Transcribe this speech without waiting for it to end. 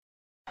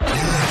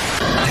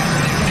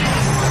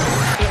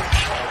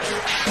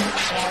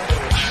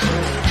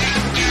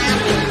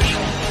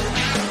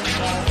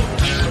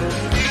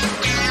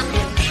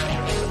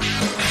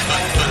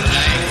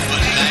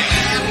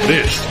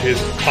This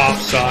is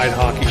Offside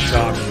Hockey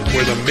Talk,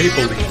 where the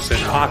Maple Leafs and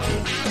hockey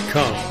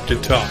come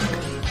to talk.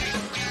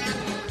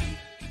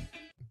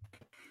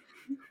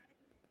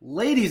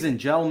 Ladies and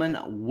gentlemen,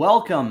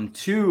 welcome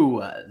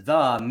to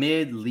the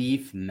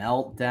Mid-Leaf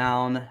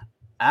Meltdown.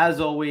 As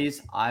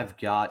always, I've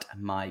got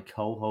my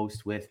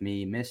co-host with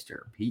me,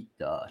 Mr. Pete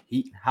the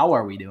Heat. How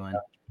are we doing?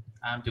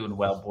 I'm doing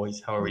well,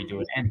 boys. How are we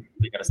doing? And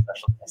we got a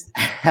special guest.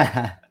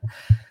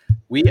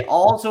 We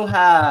also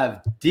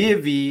have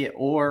Divvy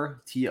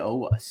or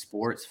T.O., a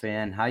sports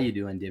fan. How you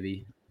doing,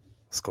 Divvy?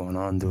 What's going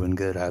on? Doing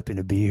good. Happy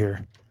to be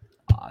here.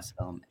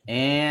 Awesome.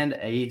 And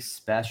a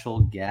special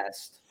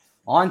guest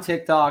on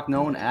TikTok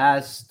known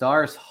as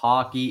Stars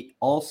Hockey,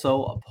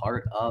 also a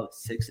part of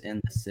 6 in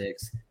the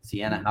 6.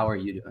 Sienna, how are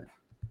you doing?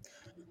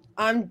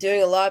 I'm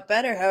doing a lot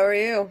better. How are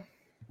you?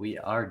 We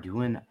are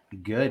doing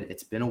good.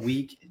 It's been a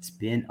week.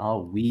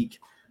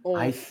 Oh.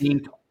 I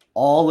think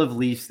all of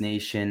Leafs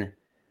Nation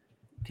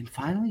can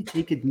finally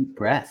take a deep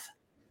breath.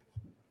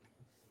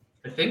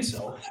 I think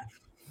so.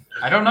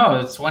 I don't know.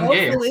 It's one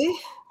game. Hopefully.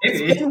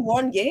 Maybe. It's been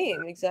one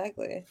game,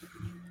 exactly.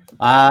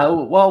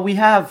 Well, we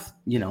have,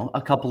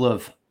 a couple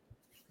of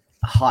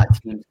hot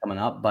teams coming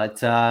up,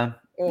 but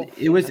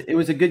it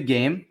was a good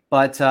game.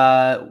 But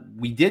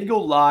we did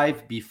go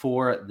live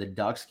before the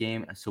Ducks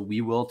game, so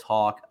we will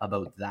talk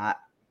about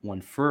that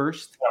one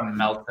first. A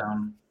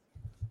meltdown.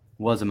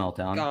 Was a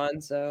meltdown.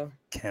 Gonzo.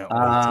 Can't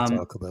wait to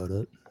talk about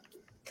it.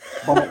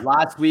 But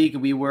last week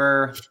we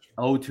were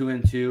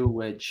 0-2-2,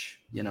 which,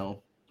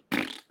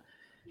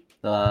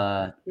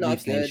 the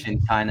Leafs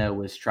Nation kind of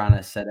was trying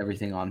to set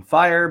everything on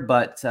fire,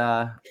 but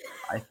I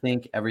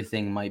think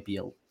everything might be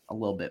a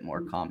little bit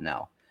more calm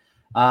now.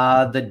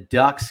 The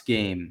Ducks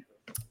game.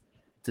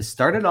 To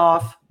start it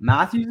off,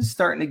 Matthews is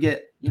starting to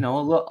get, a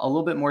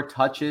little bit more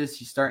touches.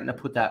 He's starting to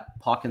put that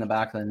puck in the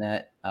back of the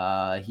net.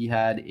 He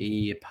had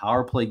a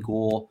power play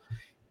goal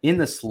in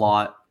the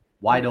slot,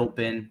 wide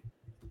open.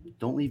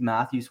 Don't leave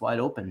Matthews wide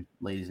open,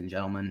 ladies and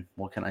gentlemen.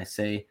 What can I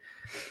say?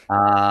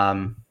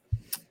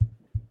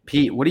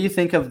 Pete, what do you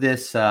think of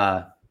this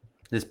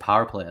this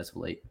power play as of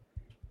late?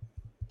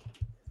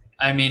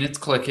 I mean, it's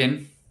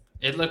clicking.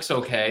 It looks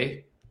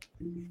okay.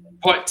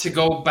 But to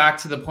go back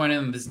to the point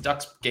of this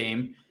Ducks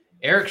game,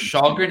 Erik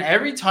Källgren,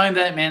 every time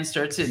that man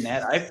starts in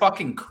net, I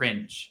fucking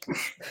cringe.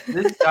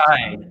 This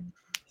guy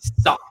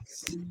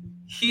sucks.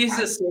 He's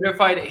a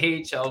certified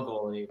AHL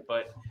goalie,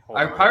 but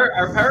our power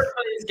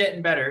play is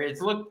getting better. It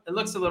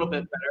looks a little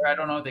bit better. I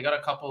don't know. They got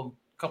a couple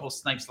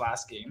snipes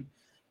last game.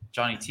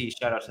 Johnny T,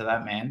 shout out to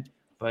that man.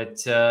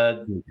 But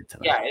it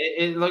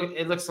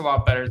looks a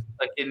lot better.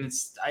 Like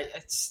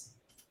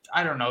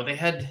I don't know.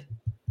 I'm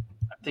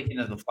thinking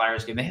of the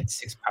Flyers game. They had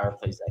 6 power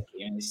plays that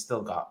game, and they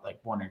still got like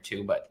 1 or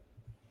 2. But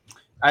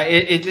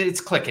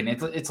it's clicking.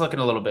 It's looking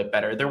a little bit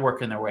better. They're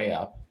working their way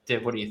up.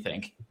 Div, what do you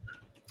think?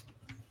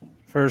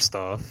 First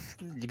off,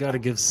 you got to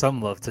give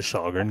some love to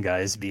Källgren,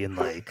 guys, being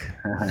like,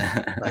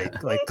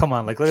 come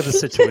on, look at the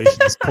situation.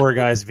 This poor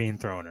guy's being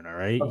thrown in, all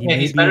right? Okay,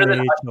 he's better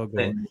than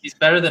Hutchinson. He's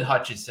better than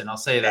Hutchinson. I'll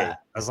say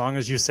that. As long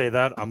as you say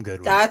that, I'm good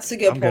with That's it. a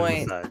good I'm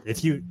point. Good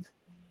with that.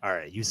 All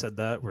right, you said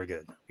that, we're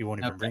good. We won't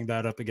even bring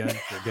that up again.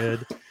 We're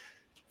good.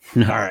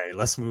 All right,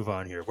 let's move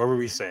on here. What were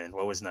we saying?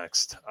 What was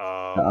next?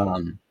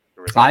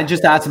 I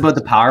just asked about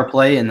the power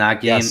play in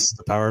that game. Yes,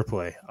 the power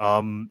play.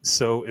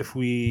 So if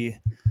we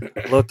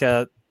look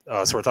at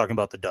so we're talking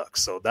about the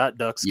Ducks. So that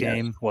Ducks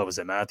game, what was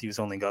it? Matthews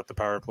only got the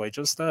power play. It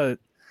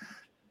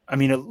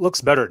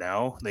looks better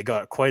now. They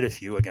got quite a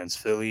few against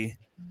Philly.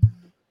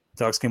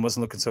 Ducks game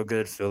wasn't looking so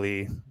good.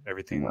 Philly,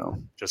 everything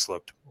just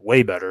looked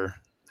way better.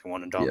 They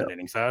won in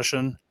dominating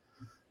fashion.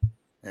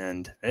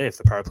 And hey, if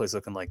the power play's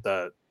looking like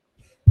that,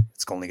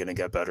 it's only going to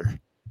get better.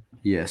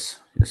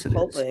 Yes, it is.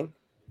 Hopefully.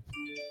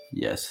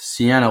 Yes,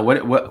 Sienna,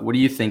 what are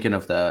you thinking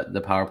of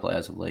the power play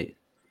as of late?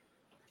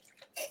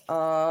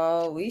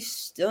 We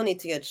still need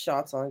to get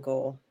shots on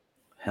goal.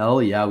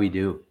 Hell yeah, we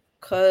do.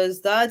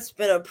 Because that's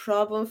been a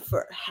problem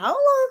for how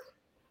long?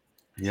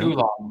 Yep. Too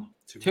long.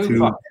 Too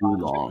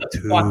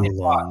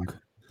long.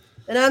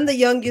 And I'm the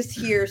youngest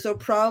here, so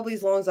probably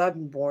as long as I've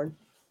been born.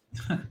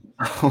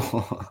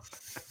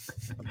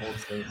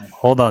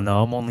 Hold on,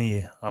 no,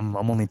 I'm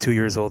only 2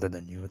 years older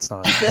than you. It's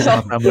not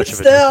that much of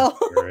a Still.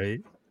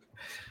 difference,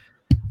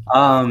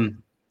 right?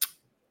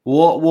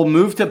 We'll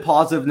move to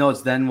positive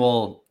notes, then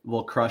we'll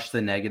crush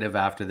the negative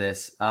after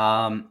this.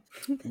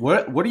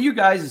 What are you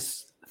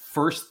guys'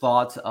 first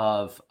thoughts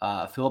of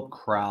Philip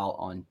Kral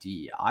on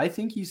D? I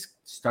think he's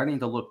starting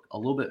to look a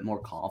little bit more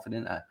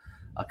confident. A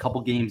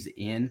couple games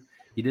in,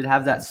 he did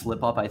have that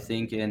slip up, I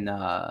think, in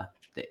the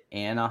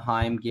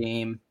Anaheim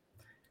game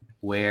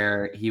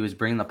where he was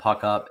bringing the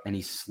puck up and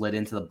he slid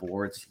into the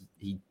boards.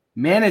 He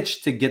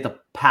managed to get the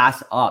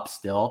pass up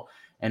still,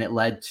 and it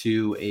led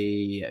to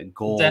a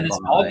goal. Dennis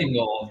Malgin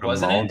goal,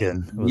 wasn't it?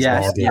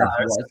 Yes, yeah,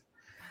 it was.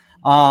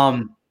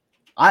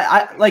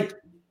 I like.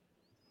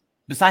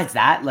 Besides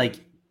that, like,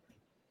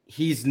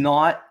 he's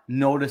not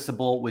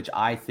noticeable, which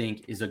I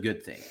think is a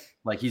good thing.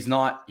 Like, he's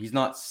not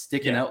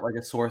sticking out like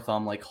a sore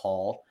thumb like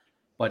Hall,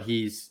 but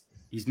he's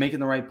making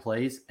the right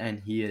plays, and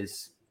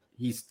he's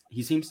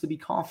he seems to be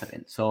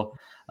confident. So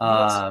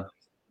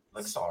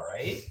looks all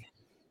right.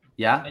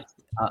 yeah.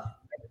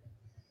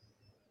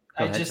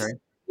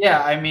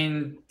 Yeah, I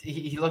mean,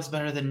 he looks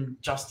better than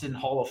Justin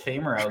Hall of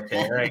Famer out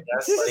there, I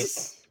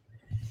guess.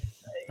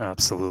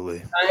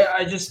 Absolutely.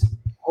 I just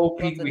hope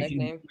we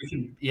nickname.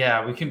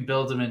 can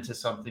build him into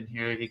something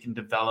here. He can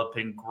develop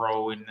and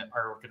grow in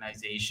our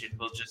organization.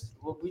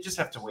 We just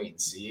have to wait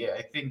and see.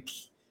 I think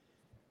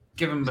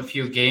give him a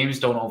few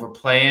games. Don't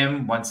overplay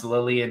him. Once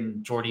Lily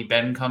and Jordy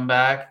Ben come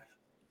back,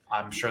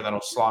 I'm sure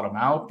that'll slot him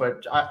out.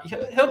 But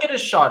he'll get a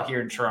shot here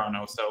in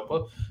Toronto.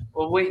 So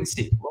we'll wait and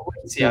see. We'll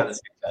wait and see how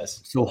this goes.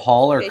 So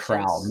Hall or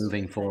Crowell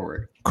moving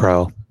forward?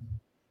 Crowell.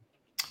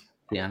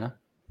 Deanna?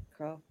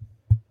 Crowell.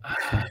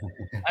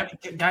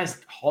 Guys,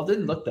 Hall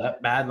didn't look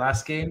that bad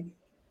last game.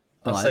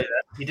 I'll say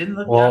that. He didn't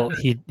look well,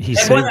 that bad. he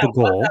saved the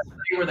goal.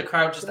 Where the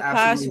crowd just The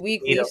past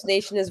week, Leafs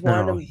Nation has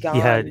wanted him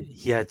gone.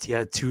 He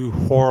had 2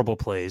 horrible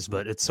plays,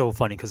 but it's so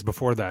funny because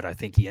before that, I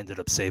think he ended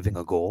up saving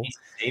a goal.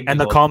 And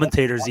the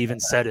commentators even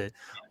said it.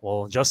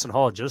 Well, Justin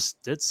Hall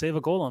just did save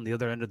a goal on the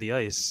other end of the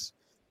ice.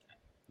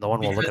 No one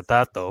will look at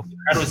that though.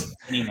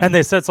 And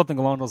they said something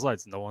along those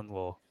lines. No one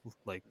will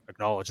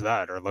acknowledge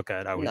that or look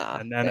at how.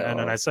 And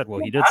then I said, well,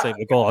 he did save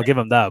the goal. I'll give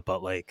him that.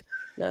 But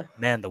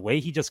man, the way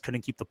he just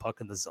couldn't keep the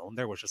puck in the zone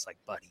there was just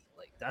buddy,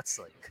 that's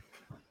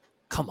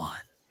come on.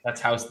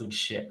 That's house league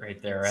shit right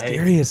there, right?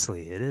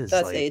 Seriously, it is.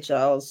 That's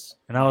HLs.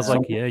 And I was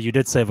yeah, you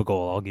did save a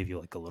goal. I'll give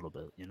you a little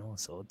bit,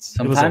 So it's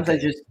sometimes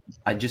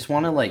I just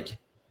want to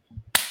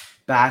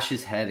bash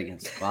his head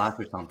against the glass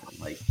or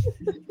something.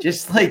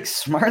 Just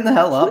smarten the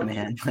hell up,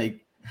 man. Get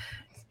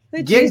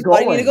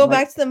going. You need to go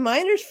back to the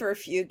minors for a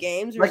few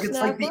games. Or it's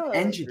the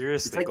engine.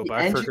 Seriously, it's go the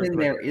back engine for in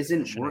there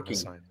isn't working.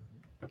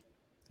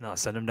 No,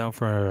 send him down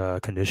for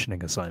a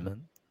conditioning assignment.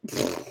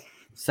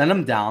 Send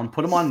him down.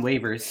 Put him on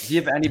waivers. See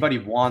if anybody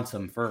wants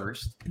him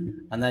first,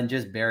 and then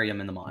just bury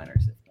him in the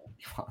minors.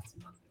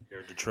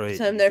 Here, Detroit.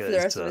 Send him there for the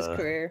rest of his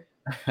career.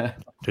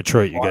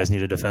 Detroit, you guys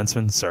need a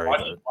defenseman? Sorry.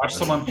 Watch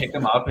someone pick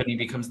him up and he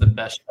becomes the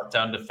best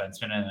shutdown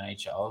defenseman in the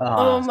NHL.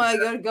 Oh my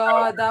good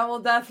God. That will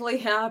definitely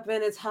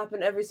happen. It's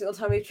happened every single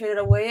time we've traded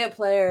away a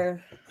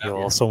player. He'll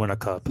also win a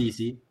cup.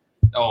 Easy.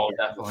 Oh,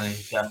 definitely.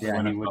 Yeah,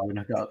 he would win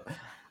a cup.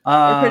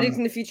 We're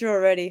predicting the future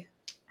already.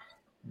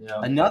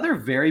 Yeah. Another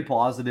very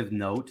positive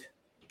note.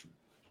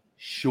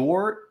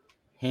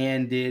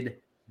 Short-handed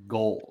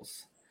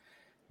goals.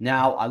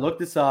 Now, I looked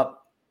this up.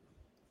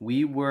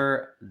 We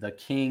were the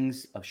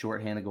kings of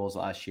shorthanded goals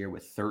last year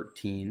with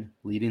 13,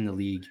 leading the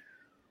league.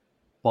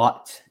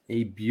 But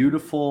a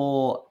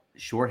beautiful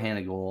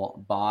shorthanded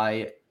goal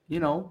by,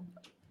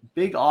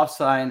 big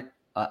off-season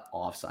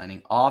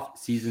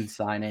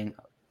signing,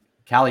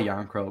 Calle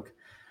Jarnkrok.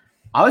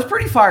 I was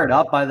pretty fired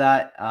up by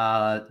that.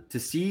 To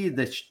see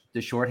the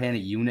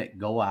shorthanded unit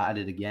go at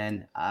it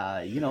again,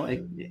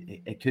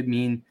 it could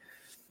mean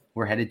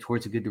we're headed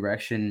towards a good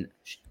direction.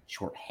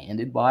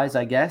 Short-handed wise,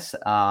 I guess.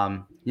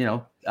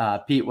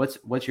 Pete,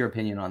 what's your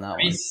opinion on that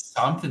one?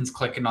 Something's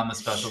clicking on the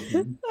special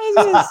team. I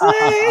was gonna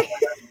say.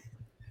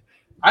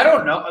 I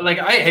don't know.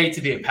 I hate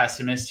to be a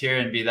pessimist here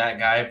and be that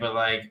guy, but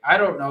I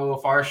don't know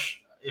if our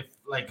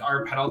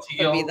penalty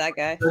kill be that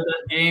guy for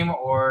that game,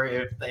 or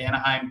if the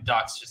Anaheim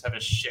Ducks just have a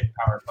shit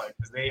power play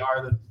because they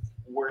are the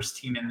worst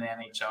team in the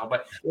NHL.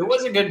 But it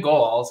was a good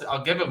goal.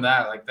 I'll give him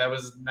that. That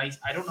was nice.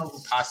 I don't know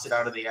who passed it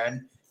out of the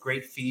end.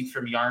 Great feed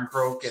from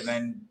Jarnkrok, and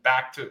then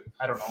back to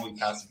I don't know who he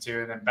passed it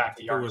to, and then back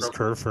to Jarnkrok. It was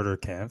Kerfoot or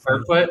Kampf.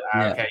 Kerfoot?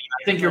 Yeah. Okay,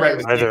 I think you're right.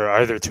 With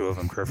either two of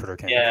them, Kerfoot or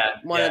Kampf. Yeah,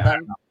 one of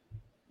them.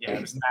 Yeah,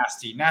 it was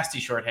nasty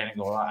shorthanded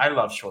goal. I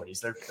love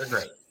shorties. They're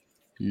great.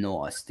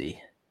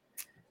 Nasty.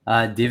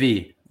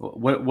 Divi,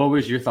 what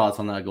was your thoughts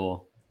on that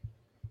goal?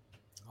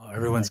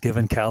 Everyone's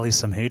giving Calle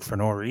some hate for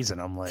no reason.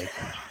 I'm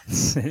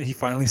he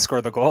finally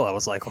scored the goal. I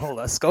was oh,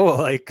 let's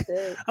go.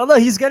 Although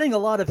he's getting a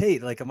lot of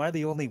hate. Am I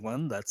the only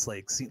one that's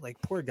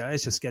poor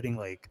guy's just getting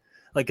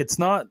it's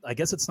not, I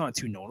guess it's not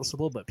too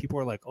noticeable, but people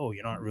are oh,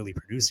 you're not really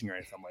producing or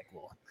anything. I'm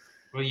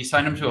well, you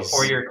signed him to a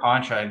 4-year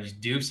contract. Just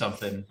do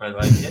something. But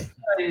I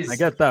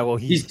get that. Well,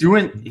 he's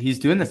doing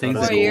the things.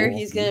 4 year,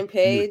 he's getting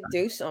paid.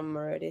 Do something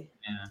already.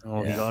 Yeah.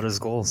 Well, he got his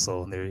goal,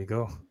 so there you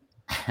go.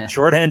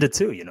 Short-handed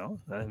too,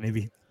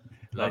 maybe.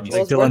 Like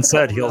Dylan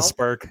said, he'll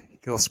spark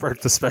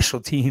the special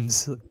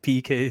teams.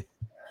 PK,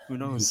 who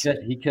knows?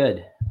 He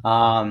could.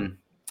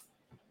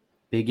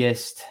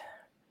 Biggest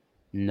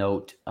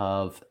note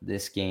of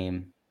this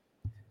game: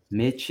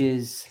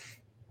 Mitch's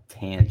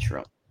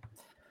tantrum.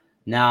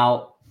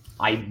 Now,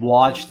 I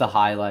watched the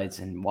highlights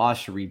and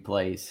watched the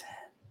replays.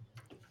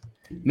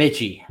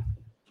 Mitchie,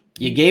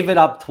 you gave it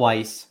up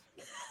twice,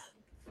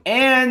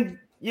 and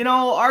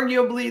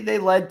arguably they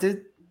led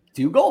to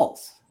 2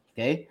 goals.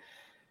 Okay.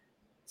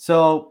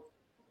 So,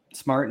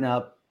 smarten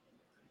up.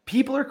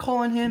 People are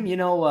calling him,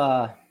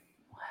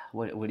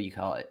 what do you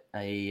call it?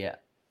 A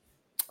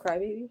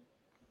crybaby.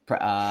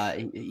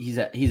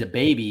 He's a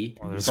baby.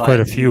 Well, there's quite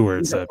a few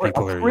words that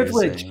people are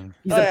using.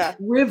 He's a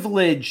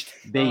privileged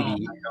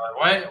baby. Oh,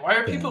 why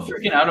are people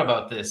freaking out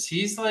about this?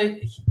 He's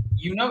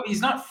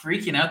he's not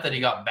freaking out that he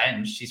got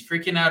benched. He's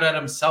freaking out at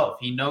himself.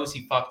 He knows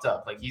he fucked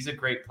up. Like, he's a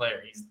great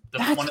player. He's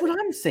That's what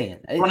I'm saying.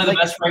 one of the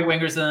best right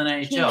wingers in the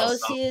NHL. He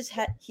knows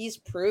so. he's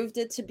proved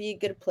it to be a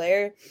good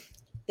player.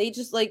 They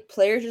just like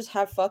players just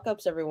have fuck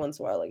ups every once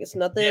in a while. Like it's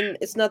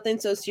nothing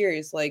so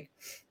serious. Like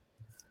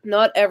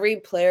not every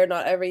player,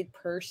 not every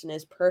person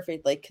is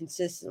perfect like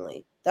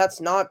consistently. That's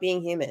not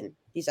being human.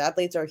 These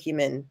athletes are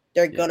human.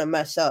 They're gonna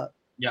mess up.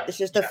 Yeah. It's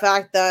just the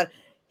fact that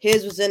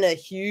his was in a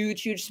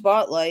huge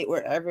spotlight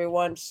where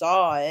everyone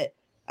saw it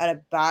at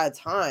a bad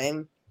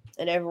time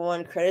and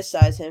everyone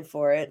criticized him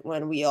for it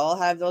when we all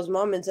have those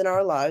moments in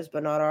our lives,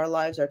 but not our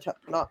lives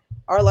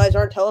our lives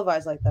aren't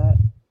televised like that.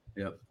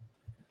 Yep.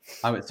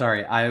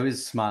 I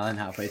was smiling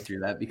halfway through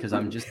that because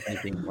I'm just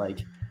thinking like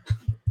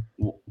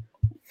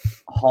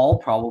Hall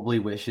probably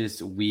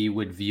wishes we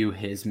would view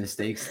his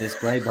mistakes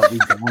this way, but we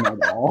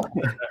don't at all.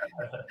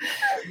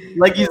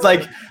 Like he's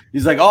like,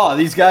 oh,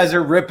 these guys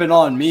are ripping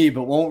on me,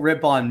 but won't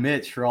rip on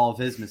Mitch for all of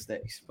his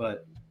mistakes.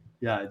 But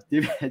yeah,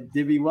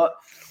 Dibby, what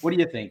do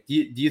you think? Do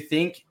you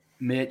think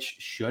Mitch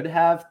should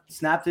have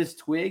snapped his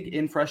twig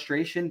in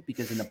frustration?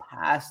 Because in the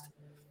past,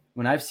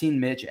 when I've seen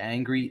Mitch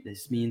angry,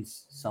 this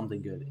means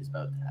something good is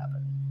about to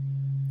happen.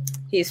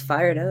 He's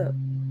fired up.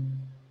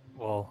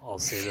 Well, I'll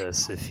say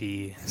this. If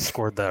he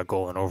scored that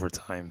goal in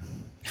overtime,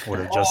 would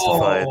have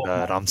justified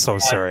that. I'm so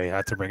sorry. I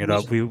had to bring it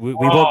up. We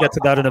will get to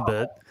that in a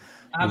bit.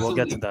 We will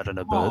get to that in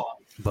a bit.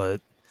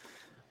 But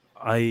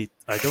I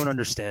don't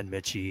understand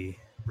Mitchie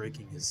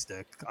breaking his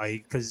stick.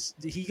 Because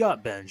he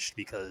got benched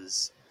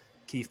because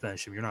Keith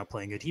benched him. You're not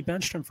playing good. He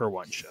benched him for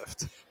one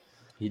shift.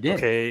 He did.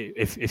 Okay,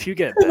 if you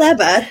get Not that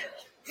bad.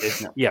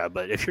 Yeah,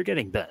 but if you're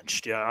getting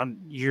benched,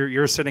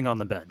 you're sitting on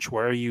the bench.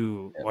 Why are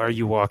you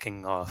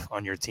walking off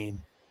on your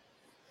team?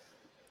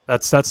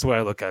 That's the way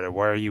I look at it.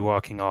 Why are you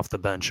walking off the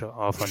bench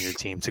off on your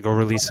team to go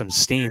release some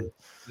steam?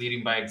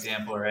 Leading by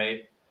example,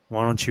 right?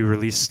 Why don't you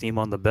release steam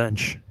on the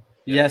bench?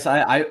 Yes,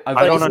 I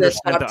don't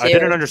understand. I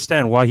didn't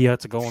understand why he had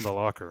to go in the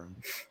locker room.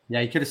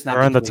 Yeah, he could have snapped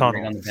Or in the twig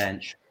tunnel. on the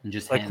bench and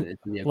just Like- handed it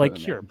to the Like equipment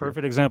here, manager.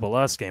 perfect example.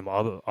 Last game,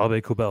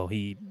 Abe Kubel,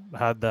 he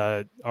had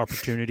that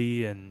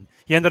opportunity and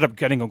he ended up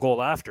getting a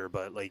goal after.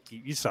 But like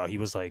you saw, he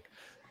was like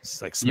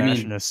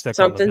smashing his stick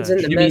on the Something's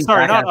bench. in the You mean mess.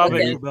 Sorry, not Zach Abe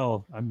Ashenry?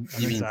 Kubel. I You mean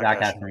mean Zach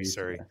Zach Ashenry. Ashenry?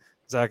 Sorry.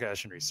 Zach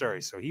Ashenry,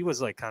 sorry. So he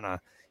was like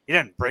he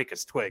didn't break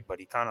his twig, but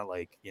he kind of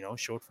like,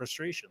 showed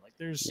frustration. Like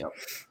there's Yep.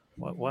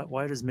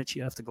 why does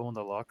Mitchie have to go in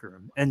the locker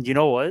room? And you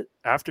know what?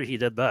 After he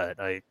did that,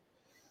 I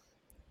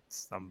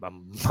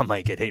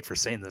might get hate for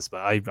saying this,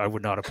 but I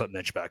would not have put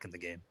Mitch back in the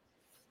game.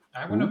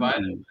 I wouldn't buy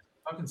it.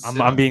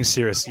 Fucking I'm being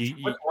serious.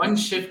 What's one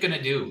shift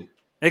gonna do?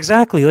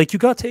 Exactly. Like you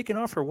got taken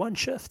off for one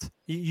shift.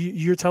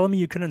 You're telling me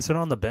you couldn't sit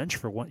on the bench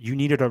for one? You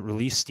needed to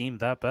release steam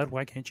that bad?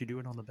 Why can't you do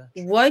it on the bench?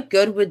 What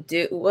good would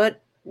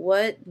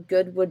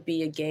good would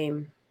be a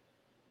game?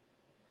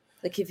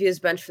 Like if he was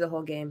benched for the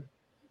whole game.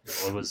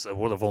 Well, it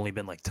would have only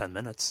been like 10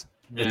 minutes.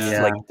 It's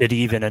Yeah. like, did he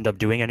even end up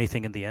doing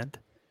anything in the end?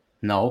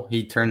 No,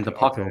 he turned the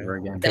puck Okay. over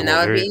again. Then well,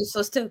 that would there- be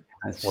useless too.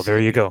 That's Well, there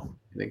you go.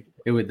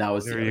 that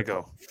was There you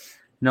go.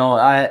 No,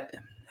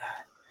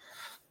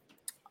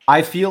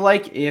 I feel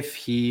like if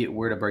he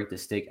were to break the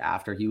stick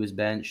after he was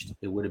benched,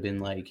 it would have been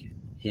like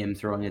him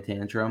throwing a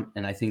tantrum,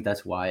 and I think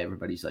that's why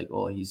everybody's like,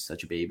 "Oh, he's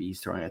such a baby.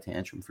 He's throwing a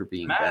tantrum for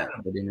being Man. benched."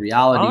 But in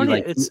reality,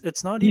 like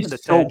it's not he's even a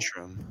so-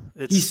 tantrum.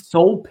 he's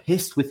so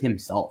pissed with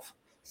himself.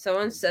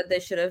 Someone said they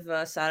should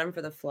have sat him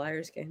for the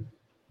Flyers game.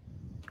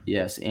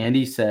 Yes,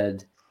 Andy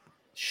said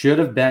should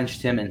have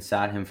benched him and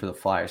sat him for the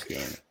Flyers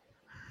game,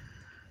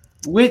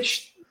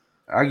 which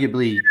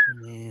arguably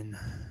I mean,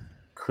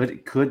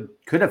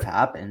 could have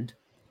happened.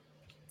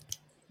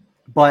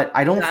 But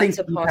I don't That's think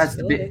a Keith has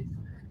possibility.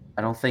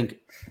 I don't think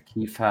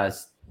Keith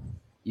has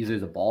either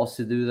the balls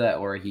to do that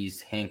or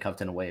he's handcuffed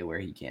in a way where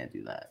he can't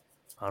do that.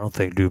 I don't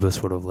think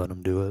Dubas would have let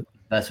him do it.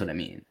 That's what I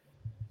mean.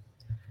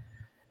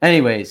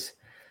 Anyways,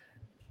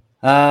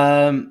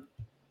 Anaheim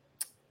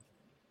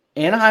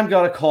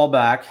got a call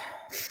back,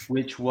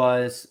 which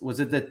was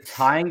it the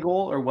tying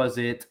goal or was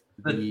it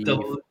The leading the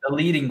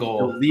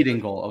goal. leading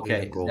goal? Okay,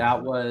 Leading goal.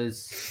 that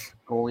was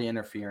goalie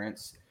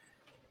interference.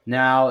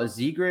 Now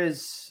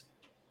Zegras,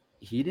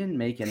 he didn't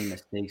make any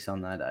mistakes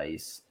on that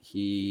ice.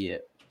 He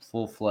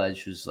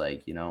full-fledged was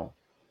like,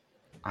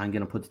 I'm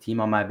gonna put the team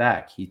on my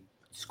back. He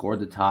scored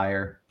the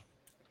tire.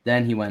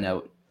 Then he went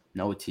out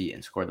no T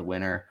and scored the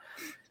winner.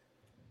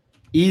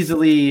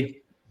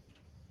 Easily,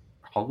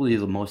 probably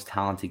the most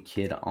talented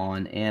kid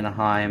on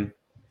Anaheim.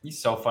 He's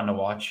so fun to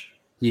watch.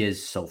 He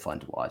is so fun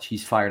to watch.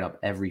 He's fired up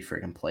every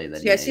freaking play that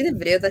Did you guys see the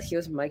video that he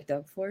was mic'd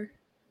up for?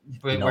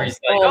 Where No. he's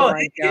like, Oh, "Oh, my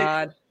hey,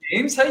 god.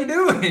 James, how you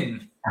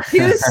doing?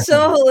 He was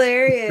so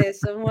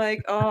hilarious. I'm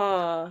like,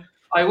 oh.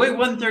 I weigh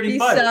 135.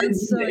 He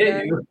sounds so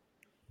good.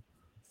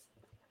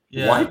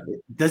 Yeah. What?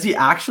 Does he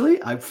actually?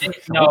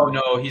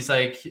 No. He's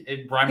like, He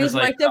Reimer's was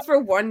like, mic'd up for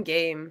one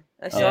game.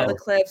 I saw Oh. the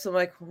clips. I'm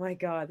like, oh my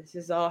god, this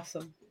is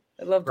awesome.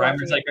 I love watching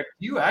Reimer's it. like, do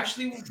you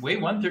actually weigh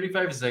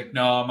 135? He's like,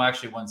 no, I'm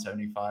actually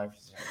 175.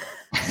 He's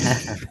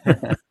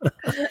like,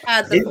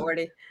 At the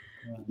 40.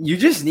 You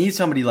just need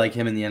somebody like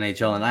him in the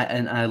NHL,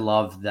 and I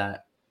love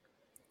that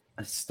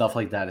stuff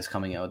like that is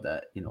coming out.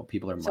 That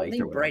people are mic'd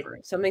Something or bright, whatever.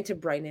 something to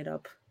brighten it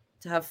up,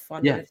 to have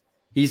fun Yeah. with.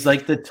 He's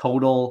like the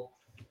total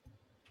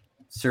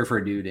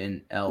surfer dude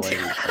in LA.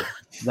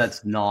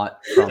 That's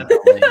not from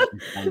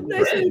LA.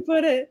 Nice way to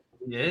put it.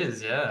 He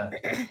is, yeah.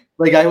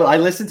 Like I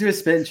listened to his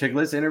Spit and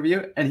Chicklets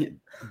interview, and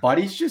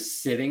Buddy's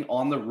just sitting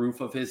on the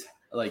roof of his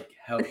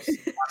house,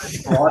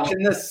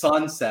 watching the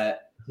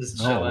sunset. Just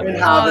No. chilling and Oh,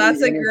 having that's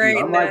the a interview. great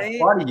I'm like, night.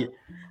 Buddy,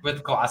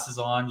 with glasses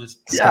on,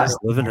 just This Yeah. guy's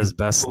living his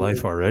best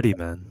life already,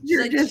 man.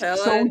 you're like just so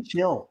chilling.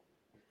 chill.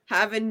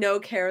 Having no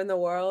care in the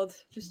world,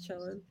 just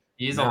chilling.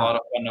 he's Yeah. a lot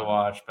of fun to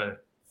watch,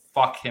 but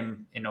fuck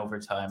him in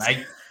overtime.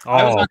 I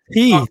was Oh, on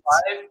Pete. TikTok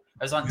Live.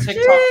 I was on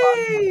TikTok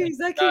Live. Jeez,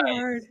 that came Guys,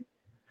 hard.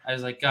 I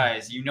was like,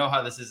 guys, you know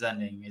how this is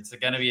ending. It's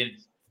going to be a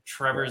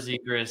Trevor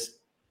Zegras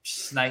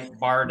snipe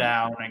bar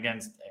down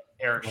against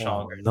Eric Oh,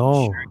 Schalger.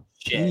 no. Sure as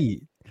shit.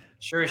 Pete.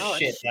 Sure as Oh,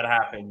 shit shit. that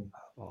happened.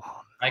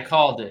 Oh, I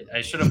called it.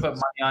 I should have put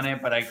money on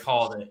it, but I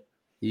called it.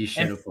 You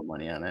should have put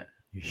money on it.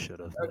 you should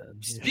have. man.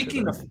 You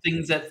Speaking of should've.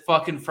 things that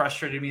fucking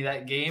frustrated me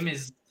that game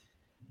is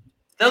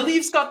the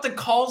Leafs got the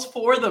calls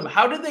for them.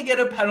 How did they get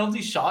a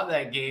penalty shot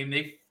that game?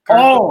 They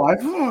Oh,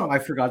 I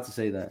forgot to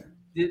say that.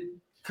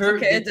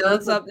 Okay,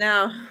 Dylan's up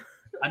now.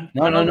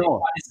 No.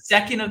 The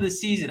second of the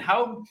season.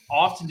 How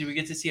often do we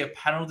get to see a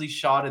penalty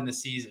shot in the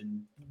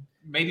season?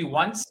 Maybe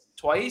once,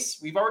 twice.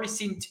 We've already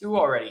seen 2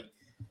 already.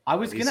 I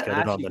was At least gonna get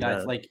it ask on you the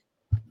guys, net.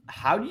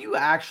 how do you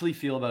actually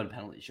feel about a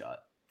penalty shot?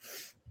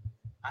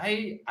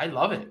 I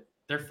love it.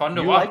 They're fun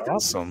to You watch. like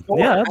Awesome. Sure.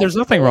 Yeah, there's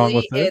nothing wrong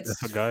with Actually, it.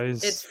 If a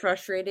guy's It's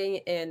frustrating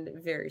and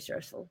very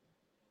stressful.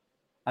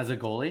 As a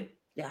goalie,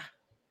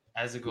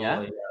 As a goalie,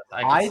 Yeah. yes,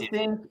 I can see it.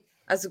 think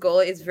As a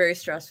goalie, it's very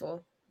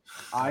stressful.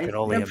 I can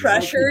only The imagine.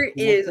 pressure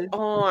is Chances-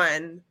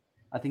 on.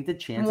 I think the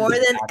chances More of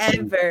than actually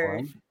ever.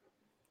 scoring-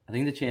 I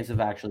think the chance of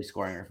actually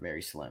scoring are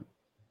very slim.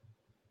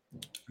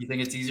 You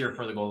think it's easier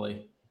for the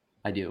goalie?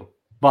 I do,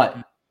 but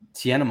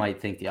Sienna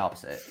might think the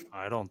opposite.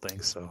 I don't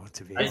think so.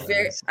 To be It's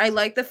honest, I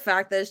like the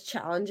fact that it's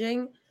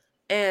challenging,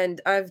 and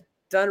I've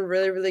done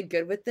really, really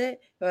good with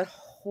it. But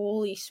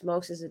holy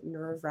smokes, is it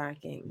nerve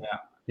wracking?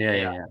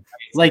 Yeah.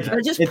 Like But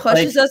it just it's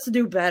pushes like- us to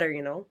do better,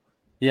 you know.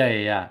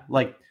 Yeah.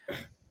 Like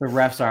the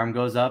ref's arm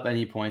goes up and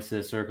he points to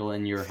the circle,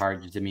 and your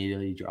heart just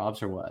immediately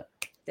drops, or what?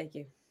 Thank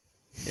you.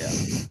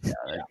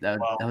 That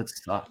Well, would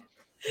suck.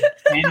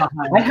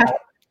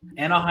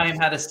 Anaheim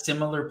had a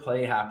similar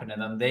play happen to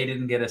them. They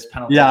didn't get us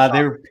penalty. Yeah, shot.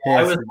 they were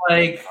I was pissed.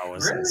 like, That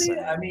was really? insane.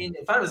 I mean,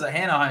 if I was a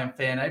Anaheim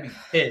fan, I'd be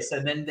pissed.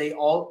 And then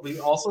we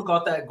also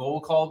got that goal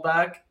called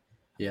back.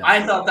 Yeah.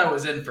 I thought that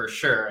was in for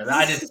sure. And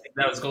I didn't think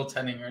that was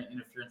goaltending or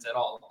interference at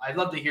all. I'd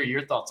love to hear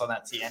your thoughts on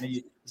that, Sienna.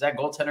 Was that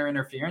goaltender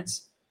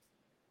interference?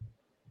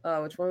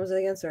 Which one was it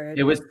again? Sorry.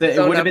 It was. It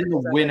Zoned would have out been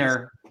for the 2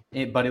 winner,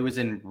 but it was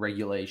in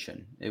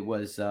regulation. It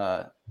was.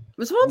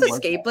 Was the one with the Who was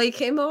skate blade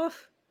came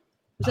off?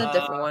 Was that a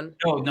different one?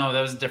 No, that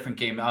was a different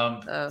game.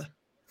 Oh,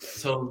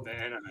 So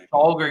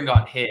Dahlgren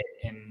got hit,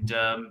 and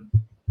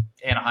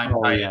Anaheim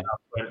Oh, tied yeah. it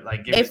up. But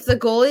like, if the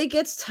goalie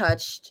gets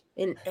touched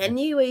in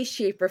any way,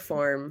 shape, or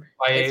form,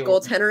 it's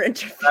goaltender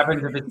interference.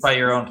 happens if it's by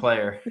your own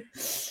player.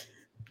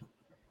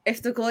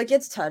 If the goalie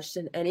gets touched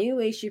in any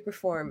way, shape, or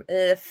form, and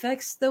it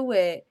affects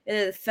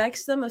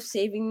them of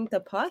saving the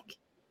puck,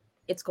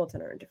 it's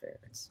goaltender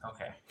interference.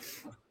 Okay.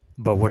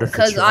 but what if it's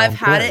Because your I've own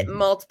had player? it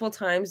multiple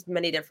times,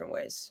 many different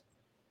ways.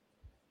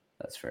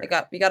 That's fair.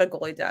 We got a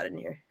goalie dad in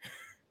here.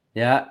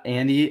 Yeah,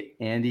 Andy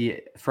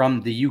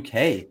from the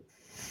UK.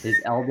 His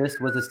eldest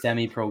was a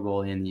semi-pro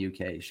goalie in the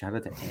UK. Shout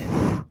out to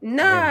Andy.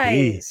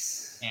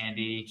 Nice.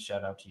 Andy,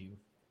 shout out to you.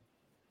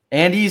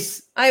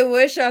 I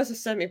wish I was a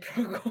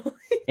semi-pro goalie.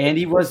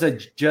 Andy was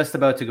just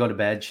about to go to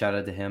bed. Shout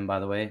out to him, by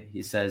the way.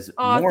 He says,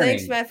 Oh, "Morning."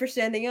 thanks, Matt, for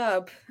standing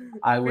up.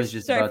 I was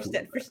just Sorry about for,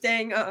 to. for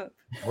staying up.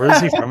 Where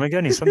is he from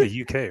again? He's from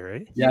the UK,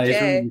 right? Yeah, he's UK.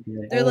 from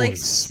the UK. They're like Holy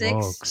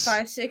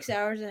smokes. 6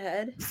 hours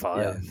ahead.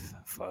 Five.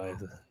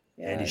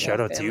 Yeah, Andy, I shout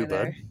got out to you, family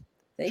bud. there.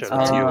 Thanks, Shout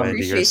out to you, man. Um,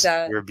 Andy. Appreciate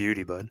that. You're a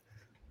beauty, bud.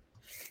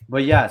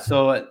 But yeah,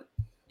 so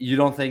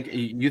you think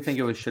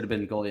it should have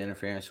been goalie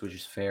interference, which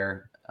is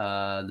fair.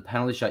 The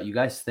penalty shot. You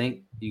guys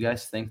think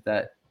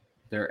that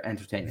they're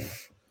entertaining?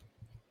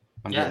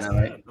 I'm Yes. getting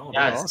that right. No,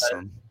 Yeah, they're it's-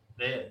 awesome.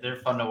 They're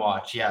fun to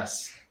watch.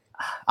 Yes.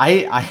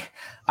 I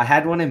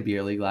had one in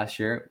beer league last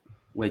year,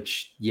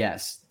 which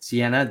yes,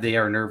 Sienna, they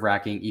are nerve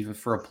wracking even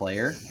for a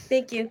player.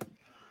 Thank you.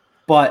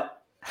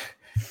 But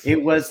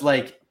it was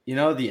like,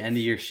 the end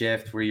of your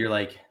shift where you're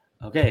like,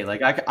 okay,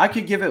 like I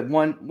could give it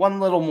one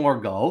little more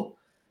go,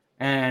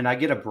 and I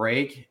get a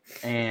break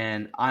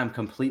and I'm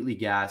completely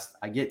gassed.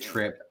 I get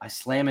tripped. I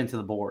slam into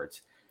the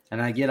boards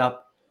and I get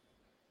up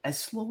as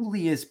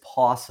slowly as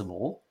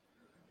possible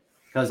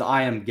because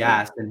I am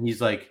gassed. And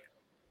he's like,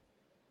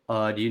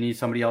 do you need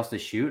somebody else to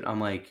shoot? I'm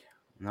like,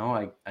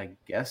 no, I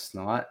guess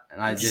not. And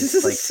I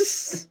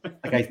just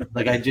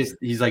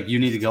he's like, you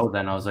need to go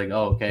then. I was like,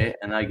 oh, okay.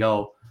 And I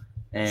go,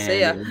 and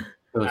See ya.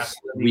 it was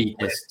the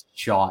weakest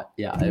shot.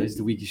 Yeah, it was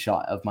the weakest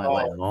shot of my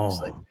life. Oh.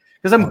 Just like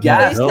because I'm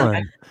gassed.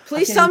 Dylan.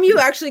 Please Okay. tell me you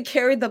actually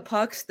carried the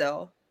pucks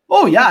though.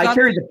 Oh yeah, I got-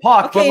 carried the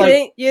puck, Okay, but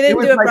like you didn't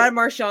was do it, like- Brad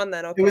Marchand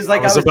then. Okay. was I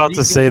like was about to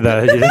deep say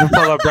that. You didn't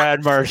pull up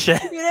Brad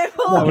Marchand. You didn't I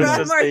pull was Brad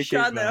just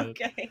Marchand thinking then. that.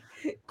 Okay.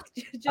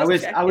 Just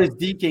I was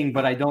checking. deking,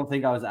 but I don't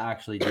think I was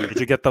actually Did deking.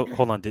 you get the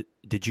hold on?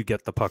 Did you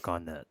get the puck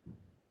on net?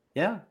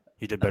 Yeah.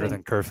 You did better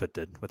than Kerfoot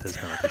did with his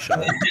penalty shot.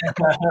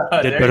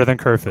 There Did better than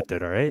Kerfoot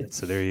did. All right.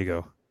 So there you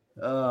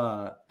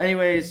go.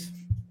 Anyways,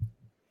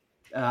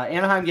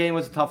 Anaheim game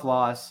was a tough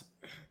loss.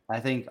 I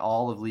think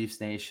all of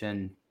Leafs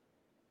Nation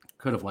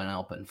could have went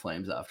up in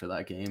flames after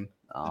that game.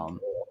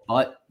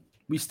 But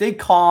we stayed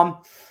calm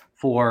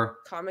for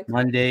Comic.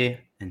 Monday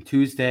and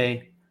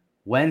Tuesday.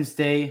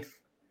 Wednesday,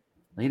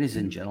 ladies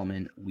and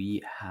gentlemen,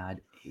 we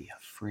had a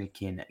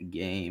freaking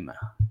game.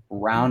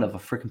 Round of a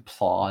freaking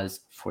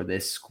applause for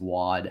this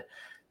squad.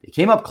 They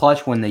came up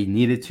clutch when they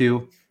needed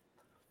to.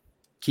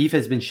 Keefe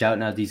has been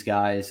shouting out these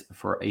guys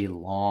for a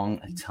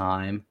long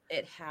time.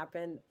 It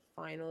happened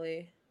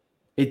finally.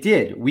 It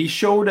did. We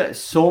showed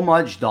so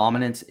much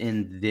dominance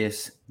in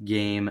this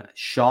game.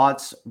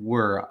 Shots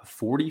were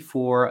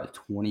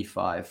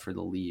 44-25 for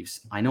the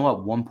Leafs. I know at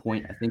one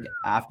point, I think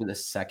after the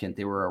second,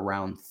 they were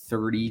around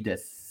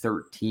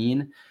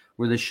 30-13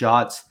 were the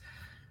shots.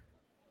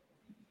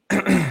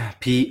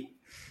 Pete,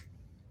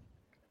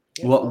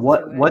 Yeah,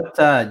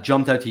 what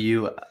jumped out to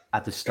you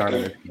at the start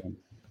of this game?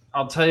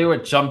 I'll tell you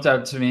what jumped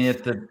out to me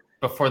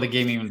before the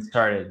game even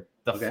started.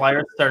 The Okay.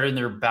 Flyers started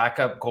their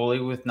backup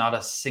goalie with not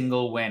a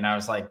single win. I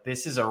was like,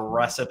 this is a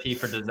recipe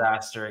for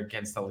disaster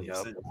against the Leafs.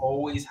 Yep. It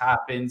always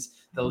happens.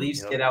 The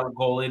Leafs Yep. get out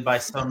goalied by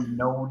some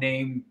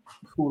no-name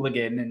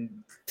hooligan, and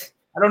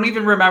I don't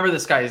even remember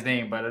this guy's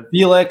name, but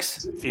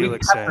Felix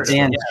Felix peppered Sandstrom.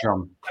 him.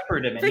 Sandstrom.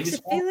 Peppered him. And Fix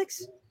it,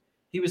 Felix.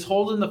 he was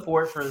holding the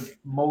fort for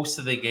most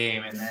of the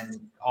game, and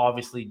then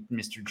obviously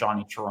Mr.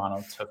 Johnny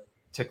Toronto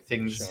took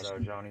things. Shout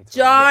out Johnny.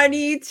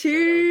 Johnny Toronto.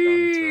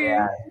 T.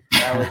 Yeah,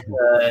 that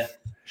was.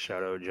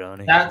 Shout out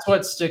Johnny. That's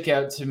what stuck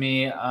out to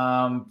me.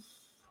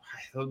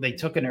 They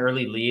took an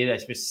early lead. I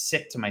was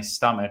sick to my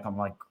stomach. I'm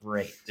like,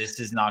 great, this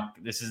is not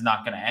going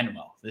to end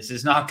well. This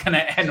is not going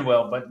to end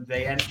well. But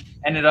they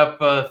ended up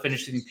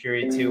finishing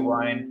period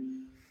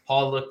 2-1.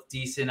 Hall looked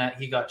decent.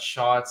 He got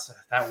shots.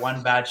 That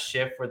one bad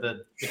shift where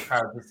the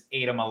crowd just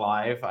ate him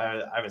alive.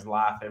 I was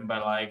laughing,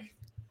 but like,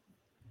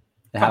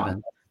 It Come on.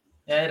 happened.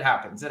 yeah, it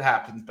happens. It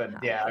happens. But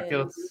yeah, I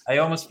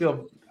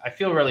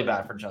feel really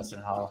bad for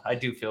Justin Hall. I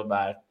do feel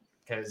bad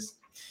because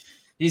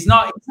he's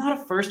not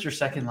a first or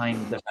second line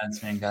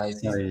defenseman,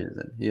 guys. No, he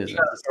isn't. He You isn't.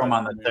 got to throw him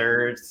on the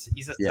third.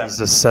 He's a Yeah. He's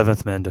a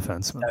seventh man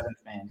defenseman.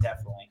 seventh man,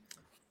 definitely.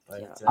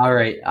 But, All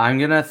right, I'm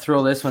gonna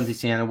throw this one to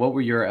Sienna. What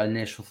were your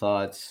initial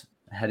thoughts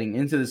heading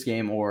into this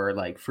game, or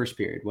like first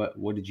period?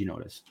 What did you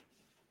notice?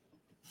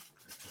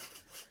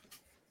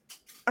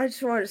 I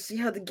just wanted to see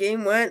how the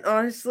game went,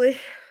 honestly.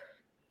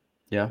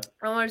 Yeah.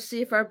 I wanted to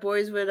see if our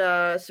boys would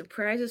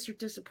surprise us or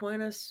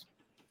disappoint us.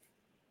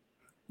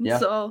 Yeah.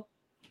 So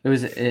It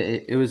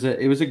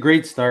was a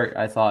great start.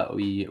 I thought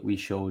we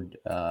showed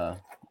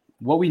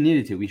what we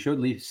needed to. We showed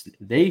Leafs.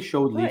 They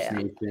showed Leafs yeah.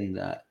 Nation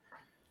that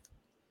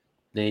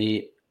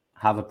they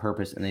have a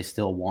purpose and they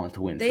still want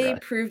to win. for they us.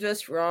 proved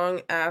us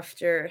wrong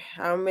after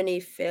how many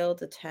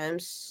failed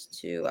attempts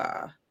to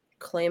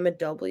claim a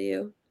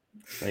W.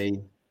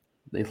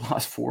 They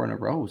lost 4 in a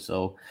row.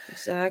 So the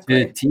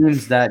Exactly.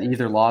 teams that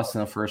either lost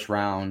in the first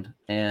round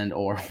and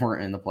or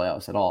weren't in the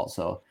playoffs at all.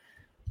 So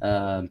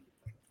at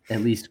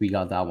least we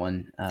got that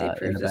one They in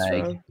proved the us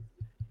bag. wrong.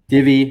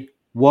 Divvy,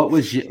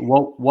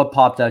 what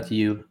popped out to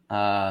you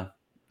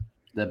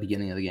the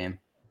beginning of the game?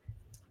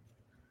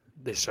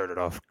 They started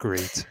off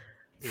great.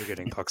 They were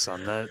getting pucks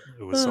on net.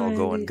 It was all Alrighty.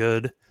 going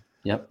good.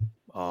 Yep.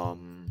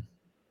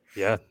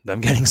 Yeah,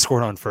 them getting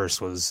scored on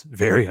first was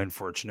very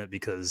unfortunate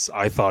because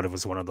I thought it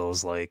was one of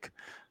those like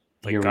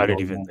Here we I go didn't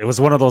even. again. It was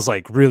one of those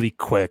like really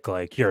quick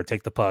like here,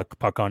 take the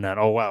puck on net.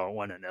 Oh wow, it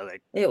won it.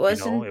 Like It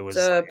wasn't it was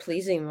a like-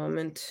 pleasing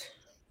moment.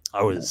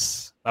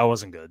 that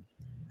wasn't good.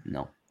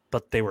 No.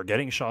 But they were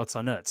getting shots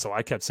on net, so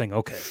I kept saying,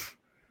 okay,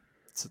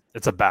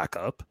 it's a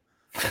backup.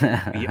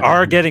 We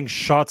are getting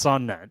shots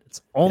on net.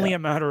 It's only a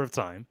matter of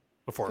time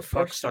before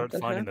Before pucks start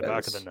something finding the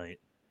back of the happens. net.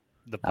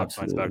 The puck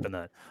finds back to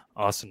net.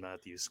 Austin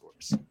Matthews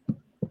scores.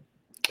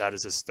 That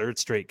is his third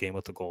straight game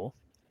with a goal.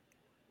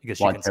 I guess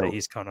you Watch can say out.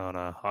 he's kind of on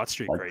a hot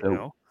streak Watch right out.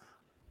 now.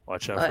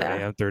 Watch out Oh, for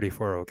yeah.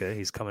 AM34. Okay,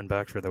 he's coming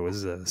back for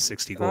those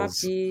 60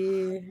 goals.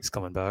 Copy. He's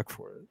coming back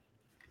for it.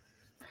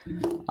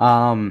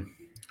 I'm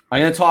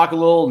gonna talk a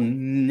little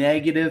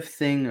negative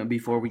thing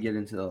before we get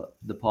into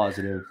the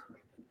positive.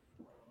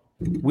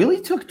 Willie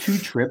took 2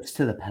 trips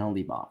to the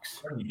penalty box.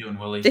 What are you doing,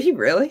 Willie? Did he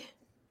really?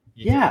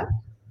 Yeah,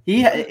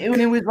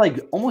 it was like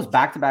almost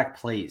back-to-back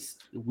plays.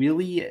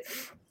 Willie,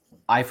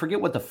 I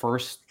forget what the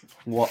first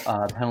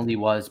penalty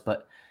was,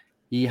 but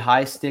he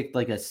high sticked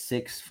like a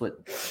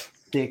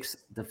 6'6"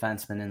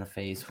 defenseman in the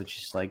face, which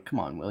is like, come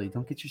on, Willie,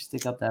 don't get your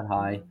stick up that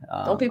high.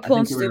 Don't be I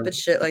pulling think they were- stupid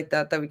shit like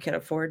that we can't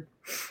afford.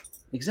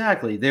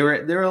 Exactly. They were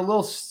a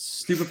little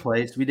stupid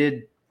plays. We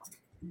did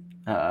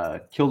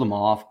kill them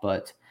off,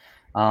 but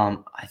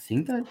I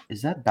think that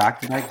is that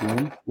back-to-back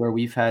game where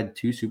we've had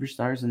two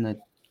superstars in the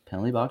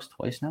penalty box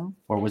twice now,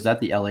 or was that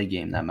the LA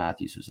game that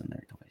Matthews was in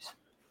there twice?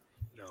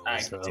 No, it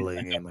was the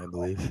LA game, I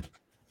believe.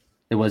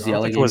 It was the I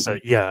don't LA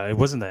think game. it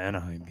wasn't the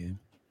Anaheim game.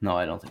 No,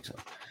 I don't think so.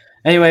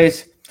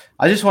 Anyways,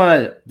 I just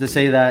wanted to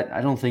say that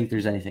I don't think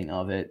there's anything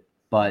of it,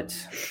 but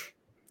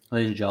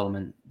ladies and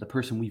gentlemen, the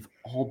person we've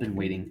all been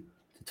waiting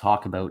to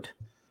talk about,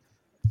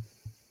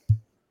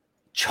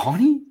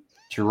 Johnny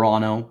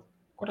Toronto,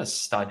 What a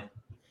stud.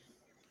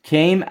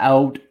 came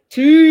out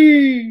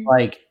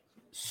like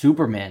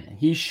Superman.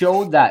 He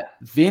showed that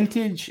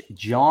vintage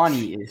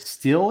Johnny is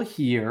still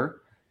here.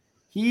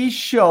 He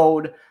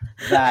showed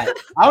that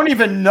I don't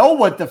even know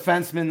what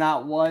defenseman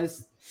that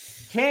was.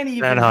 Can't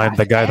even Anaheim,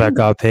 the guy that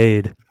got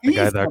paid. The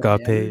guy that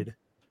got paid.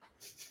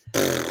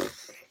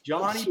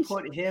 Johnny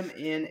put him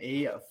in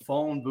a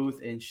phone booth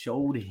and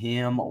showed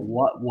him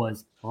what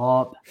was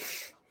up.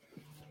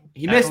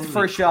 He missed the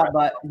first shot,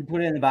 but he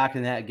put it in the back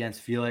of the net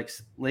against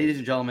Felix. Ladies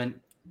and gentlemen,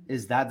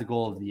 is that the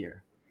goal of the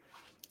year?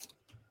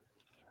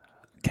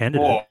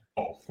 Candidate.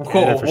 Whoa.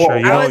 Candidate for sure.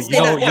 You I know, would say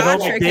that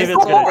Patrick is McDavid's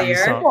gonna goal do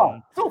here.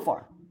 something. So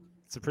far.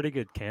 It's a pretty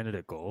good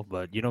candidate goal,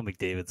 but you know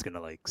McDavid's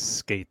gonna like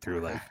skate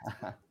through like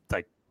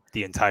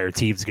the entire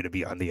team's gonna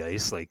be on the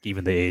ice. Like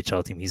even the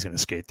AHL team, he's gonna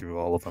skate through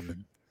all of them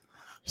and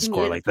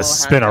score like the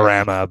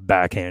spinorama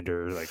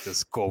backhander, like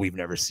this goal we've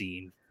never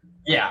seen.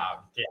 Yeah.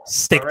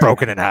 Stick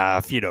broken in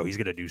half. You know he's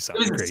gonna do It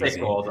something was a sick crazy.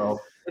 goal, though.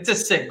 It's a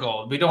sick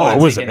goal. We don't. Oh, want it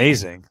to was take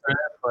amazing.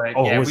 But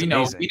Oh, it yeah, was we know.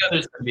 amazing. We know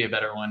there's going to be a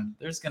better one.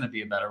 There's going to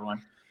be a better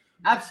one.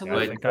 Yeah,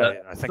 Absolutely.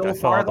 I think So I fell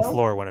far, on the though?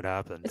 floor when it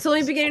happened. It's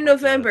only beginning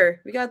of November.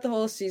 We got the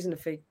whole season to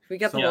figure. We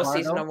got the So whole far,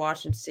 season though? to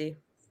watch and see.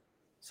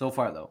 So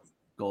far, though.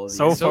 Goal of the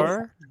So year.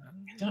 far,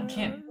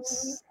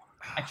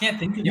 I can't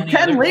think of You any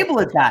can other label goal.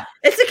 it that.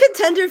 It's a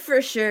contender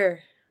for sure.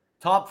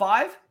 Top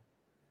 5?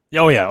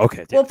 oh yeah,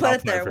 okay. We'll top put it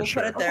five there. for We'll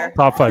sure. put it there.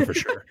 Top 5 for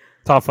sure.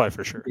 Top 5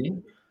 for sure.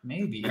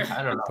 Maybe.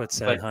 I don't know. Put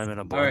But Sanheim in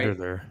a right. blender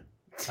there.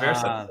 it's very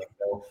Uh, sick,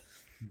 though.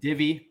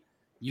 Divvy,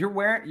 you're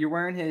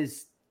wearing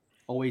his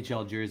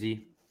OHL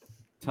jersey.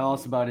 Tell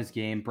us about his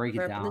game. Break it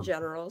Repping the down.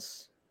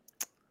 Generals.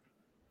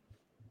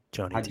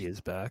 Johnny I T just-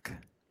 is back.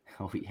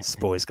 Oh, yeah. This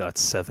boy's got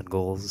 7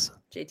 goals.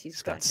 JT's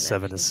He's got back in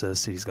 7 action.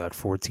 assists. He's got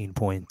 14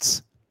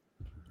 points.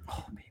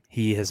 Oh, baby.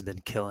 He has been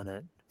killing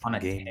it from On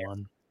a game tear.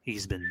 1.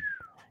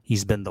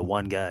 He's been the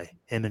one guy,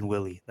 him and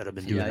Willie, that have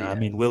been doing Yeah, that. yeah. I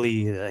mean,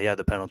 Willie, he had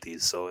the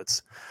penalties, so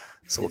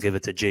we'll give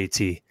it to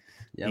JT.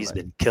 Yeah, He's but-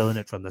 been killing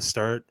it from the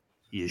start.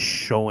 He is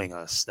showing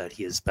us that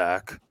he is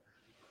back.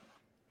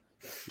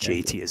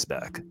 JT is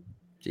back.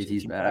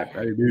 JT's back,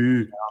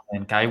 baby.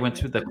 And guy went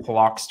to the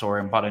clock store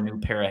and bought a new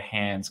pair of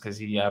hands because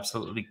he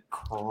absolutely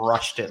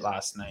crushed it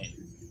last night.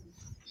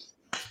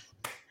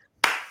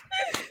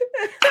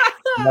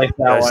 Like You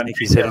that guys one. think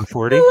he's hitting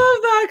 40? I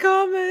love that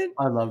comment.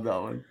 I love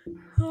that one.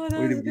 Oh, that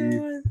Way was to a good be.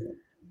 one.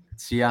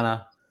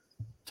 Sienna,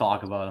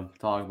 talk about him.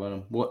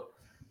 What'd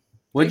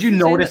Thanks you for saying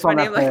notice my on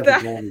that name play like as a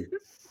that. goalie?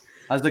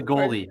 As a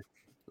goalie,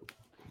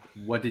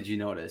 what did you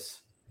notice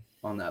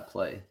on that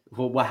play?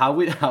 Well, how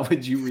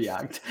would you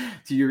react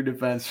to your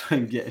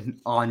defenseman getting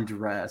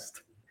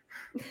undressed?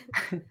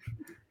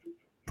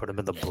 Put him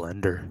in the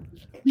blender.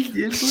 He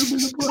did put him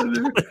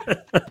in the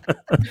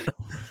blender.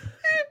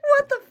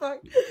 What the fuck?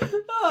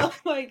 Oh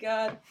my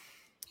god.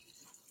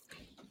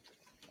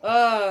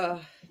 I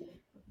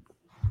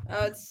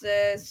would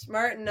say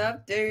smarten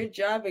up, do your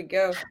job, and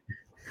go.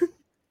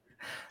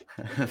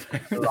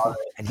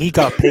 And he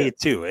got paid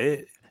too.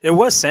 It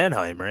was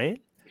Sanheim,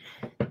 right?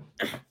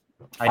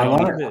 I don't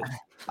wonder- know.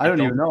 I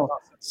don't even know.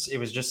 It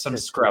was just some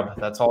scrub.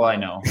 That's all I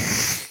know.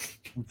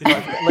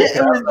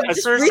 I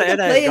Just swear read the Sanheim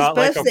play as got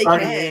like best a they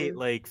 48, can.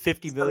 like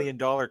 $50 million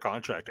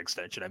contract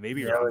extension. I may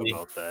be wrong Really?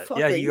 about that. Fuck,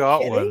 Yeah, are he you got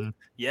kidding? one.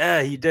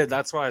 Yeah, he did.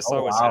 That's why I saw Oh,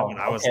 it was wow. him, and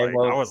I was Okay, like,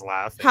 well- I was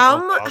laughing.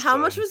 How That's how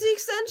much awesome. was the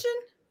extension?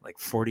 Like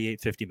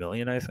 50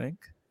 million, I think.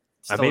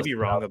 I Still may a be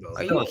wrong scrub. about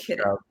Are that. you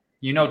kidding?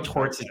 You know, Fact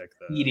Torts is check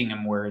that. feeding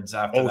him words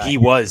after Oh, that. he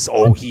was.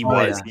 Oh, he Oh,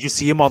 was. yeah. Did you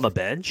see him on the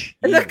bench?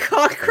 And He the was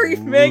concrete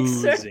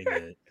mixer. losing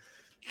it.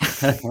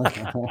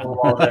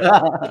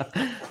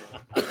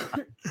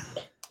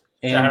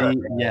 Andy,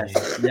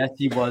 yes,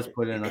 he was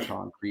put in a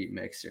concrete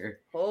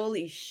mixer.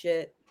 Holy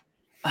shit.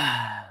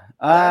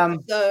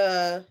 Um,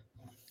 The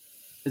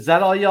is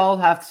that all y'all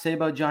have to say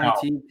about Johnny No.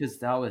 T? Because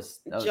that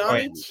was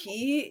Johnny Wait.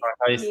 T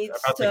I thought needs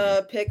I thought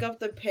to pick up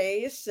the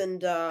pace,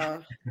 and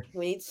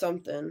we need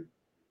something.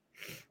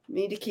 We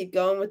need to keep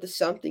going with the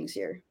somethings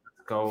here.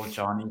 go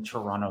Johnny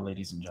Toronto,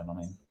 ladies and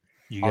gentlemen.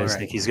 You guys Alright.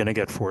 think he's gonna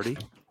get 40?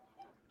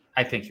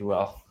 I think he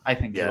will. I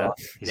think he Yeah, will.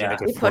 he's Yeah. gonna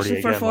You get 40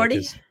 pushing for again.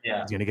 40?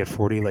 Yeah, He's gonna get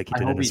 40 like he I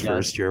did in hope his he does.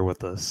 first year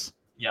with us.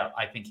 yeah,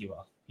 I think he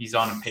will. He's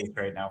on a pace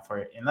right now for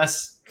it.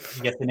 Unless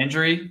he gets an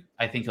injury,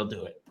 I think he'll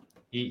do it.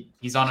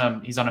 He's on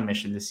a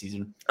mission this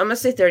season. I'm gonna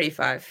say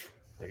 35.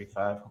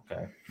 35.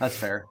 Okay. That's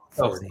fair.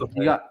 Oh, 40.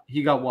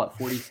 He got what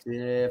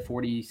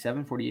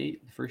 47,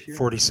 48 the first year.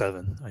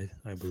 47,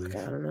 I believe.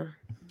 I don't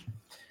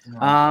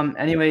know.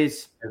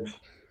 Anyways,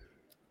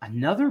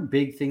 another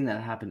big thing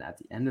that happened at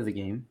the end of the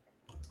game.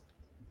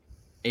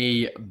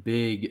 A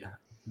big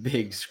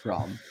big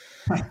scrum.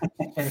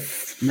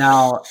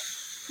 Now,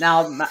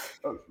 I'm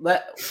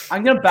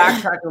gonna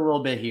backtrack a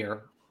little bit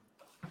here.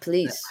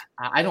 Please.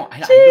 I don't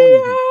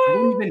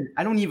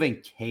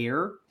even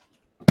care.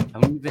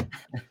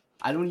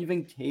 I don't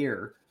even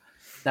care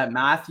that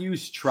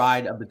Matthews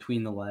tried a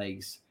between the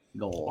legs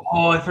goal.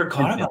 Oh, I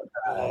forgot about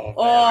that.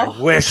 I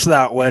wish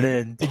that went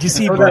in. Did you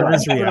see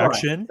Burner's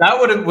reaction? That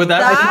would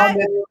That-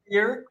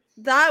 year?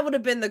 That would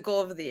have been the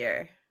goal of the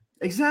year.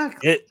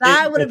 Exactly.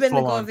 That would have been the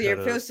full goal on of the year if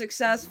it could've. was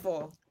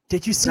successful.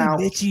 Did you see Now-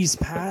 Mitchie's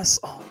pass?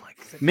 Oh my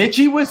goodness.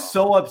 Mitchie was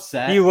so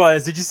upset. He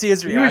was. Did you see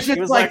his He was reaction?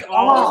 just like,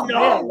 "Oh,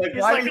 man, like,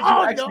 He's why like, did you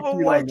 "Oh, execute no,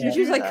 like why that?" did She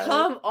was do like, that?"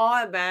 come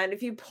on, man.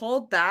 If you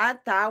pulled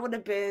that, that would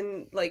have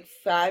been like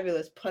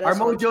fabulous. Put Our us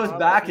on mojo's top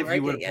back of if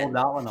you Mark would have again. pulled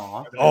that one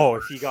off. Oh,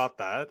 if he got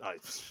that,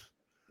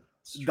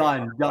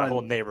 Done. my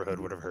whole neighborhood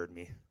would have heard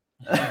me.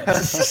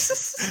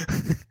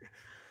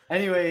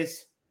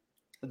 Anyways,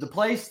 the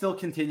play still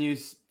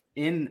continues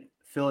in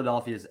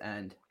Philadelphia's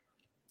end.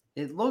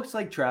 It looks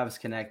like Travis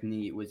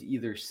Konechny was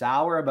either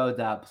sour about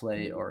that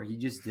play or he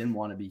just didn't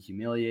want to be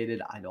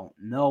humiliated. I don't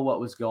know what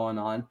was going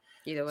on.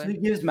 Either So he way.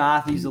 gives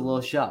Matthews a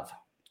little shove.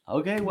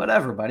 Okay,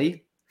 whatever,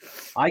 buddy.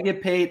 I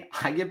get paid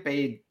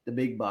the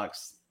big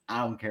bucks.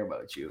 I don't care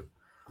about you.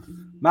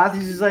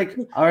 Matthews is like,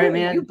 all right,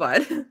 man, You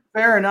bud.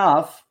 fair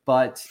enough,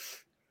 but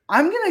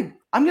I'm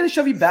gonna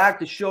shove you back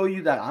to show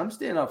you that I'm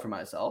standing up for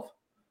myself.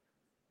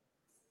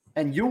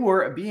 And you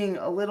were being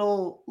a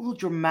little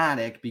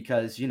dramatic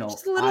because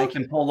Just a little- I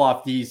can pull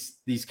off these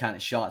kind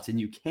of shots and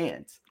you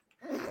can't.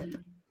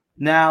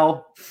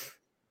 Now,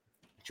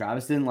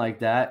 Travis didn't like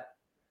that.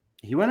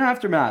 He went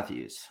after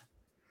Matthews.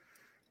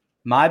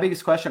 My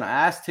biggest question, I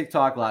asked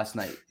TikTok last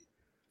night.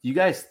 Do you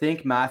guys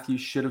think Matthews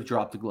should have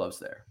dropped the gloves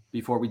there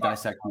before we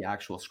dissect the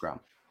actual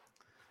scrum?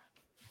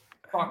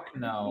 Fuck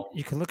no.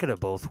 You can look at it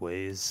both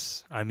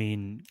ways. I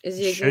mean, Is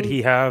he a should green-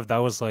 he have? That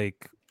was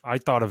like, I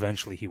thought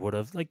eventually he would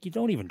have. Like, you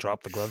don't even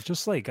drop the gloves.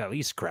 Just like at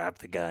least grab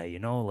the guy,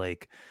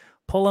 like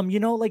pull him,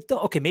 like,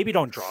 okay, maybe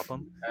don't drop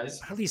him.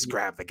 Guys, At least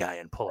grab the guy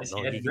and pull him. guys, No,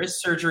 he had you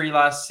wrist surgery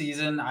last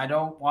season. I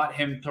don't want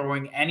him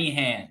throwing any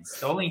hands.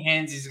 The only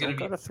hands he's going don't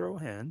to be. gotta throw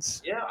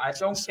hands. Yeah, I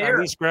don't Just care. At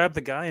least grab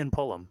the guy and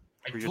pull him.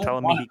 I You're don't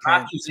telling me want he a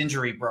can't. Matthews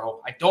injury,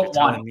 bro. I You're don't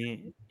want telling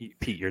it me,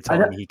 Pete. You're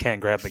telling me he can't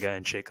grab the guy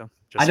and shake him.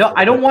 I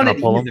don't want it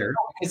pull him? either.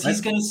 because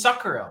he's going to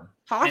sucker him.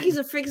 Hockey's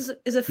a No,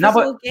 but-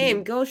 physical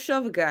game. Go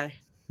shove a guy.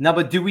 No,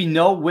 but do we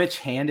know which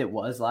hand it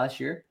was last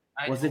year?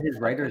 Was it don't his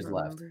right or his fucking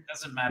left? remember.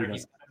 Doesn't matter. We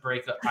He's going to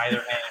break up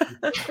either hand.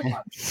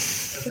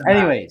 Doesn't matter.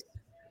 Anyways,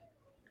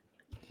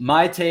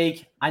 my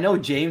take, I know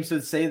James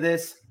would say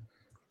this.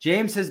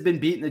 James has been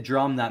beating the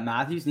drum that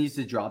Matthews needs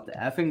to drop the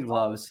effing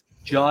gloves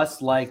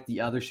just like the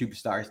other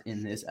superstars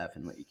in this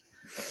effing league.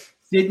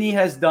 Sydney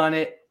has done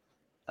it.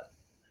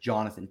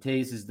 Jonathan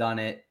Taze has done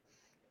it.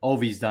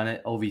 Ovi's done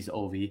it. Ovi's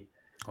Ovi.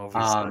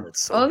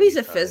 Ovi's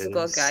a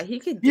physical guy. He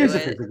could He do is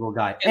a it. physical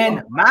guy.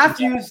 And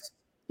Matthews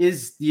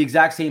is the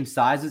exact same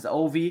size as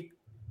Ovi.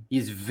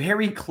 He's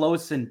very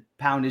close in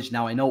poundage.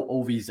 Now, I know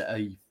Ovi's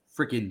a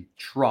freaking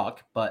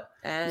truck, but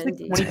he's And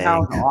like 20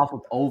 pounds off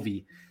of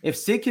Ovi. If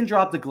Sid can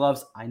drop the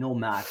gloves, I know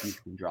Matthews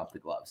can drop the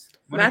gloves.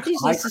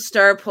 Matthews needs to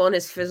start pulling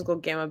his physical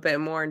game a bit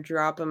more and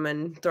drop him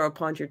and throw a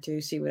punch or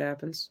two, see what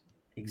happens.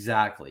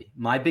 Exactly.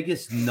 My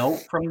biggest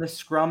note from the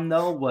scrum,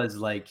 though, was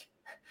like,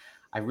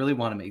 I really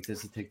want to make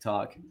this a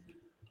TikTok.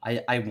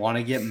 I want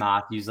to get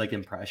Matthews' like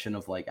impression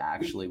of like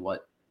actually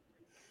what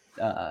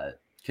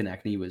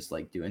Konechny was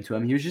like doing to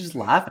him. He was just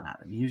laughing at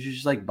him. He was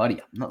just like, buddy,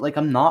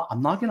 I'm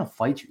not gonna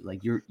fight you.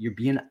 Like you're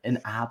being an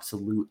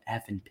absolute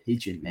effing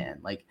pigeon, man.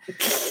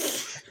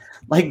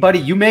 Like buddy,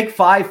 you make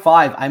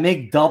 5.5. I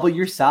make double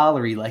your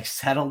salary. Like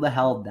settle the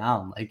hell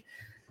down.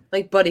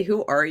 Like, buddy,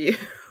 who are you?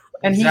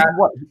 And Exactly. he's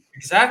what?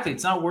 Exactly.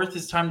 It's not worth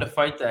his time to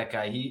fight that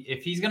guy.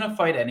 If he's going to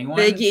fight anyone,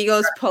 Big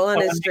ego's pulling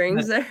his someone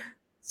strings there.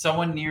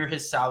 someone near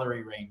his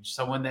salary range,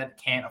 someone that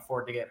can't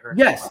afford to get hurt.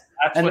 Yes,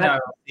 That's and when that- I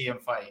would see him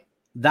fight.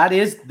 That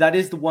is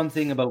the one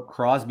thing about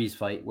Crosby's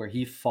fight where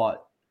he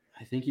fought.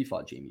 I think he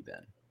fought Jamie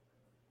Benn,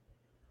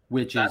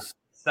 which is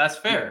That's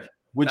fair.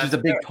 a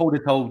big fair.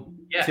 toe-to-toe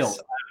Yes.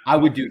 tilt. I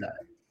would do that,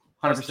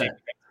 100%.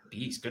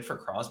 Beast. Good for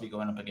Crosby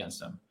going up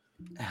against him.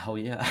 Hell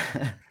yeah.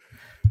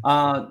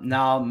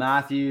 Now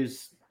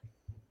Matthews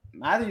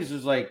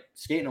was like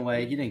skating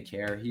away. He didn't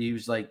care. He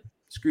was like,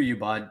 "Screw you,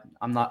 bud.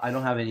 I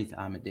don't have any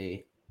time of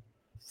day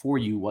for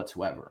you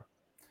whatsoever."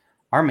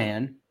 Our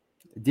man,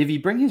 did he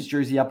bring his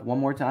jersey up one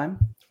more time?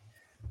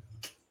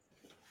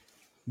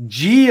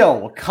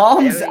 Gio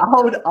comes There we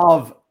out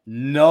of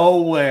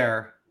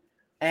nowhere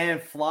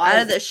and flies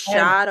Out of the and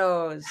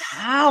shadows.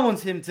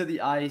 pounds him to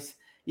the ice.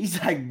 He's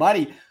like,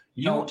 buddy,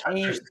 you Don't touch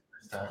your ain't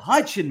superstar.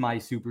 touching my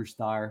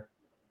superstar.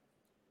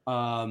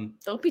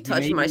 Don't be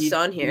touching my Maybe-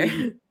 son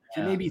here.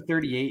 He may be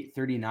 38,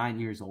 39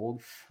 years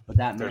old, but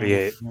that man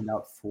 38. will stand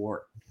out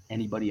for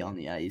anybody on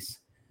the ice.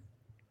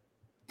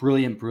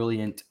 Brilliant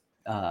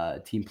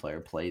team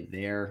player play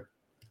there.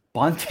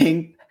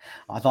 Bunting,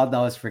 I thought that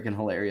was freaking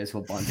hilarious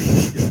what Bunting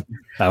was doing.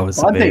 That was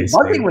Bunting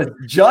amazing. was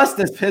just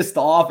as pissed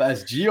off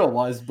as Gio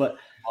was, but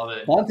Love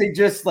it. Bunting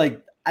just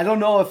like I don't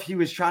know if he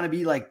was trying to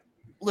be like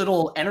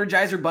little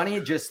Energizer Bunny,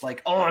 just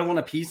like, oh, I want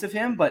a piece of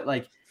him, but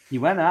like he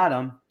went at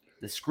him.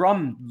 The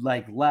scrum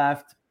like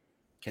left.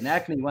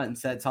 Konechny went and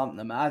said something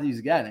to Matthews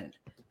again, and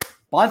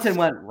Bunton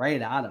went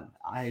right at him.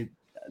 I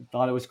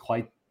thought it was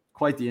quite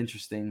the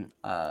interesting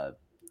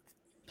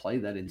play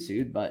that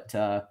ensued. But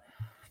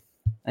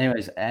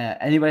anyways,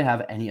 anybody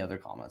have any other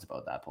comments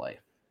about that play?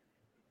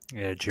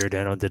 Yeah,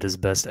 Giordano did his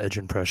best Edge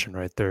impression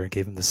right there.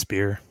 Gave him the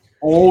spear.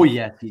 Oh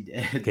yes, he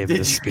did. Gave him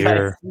the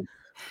spear.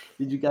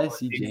 Did you guys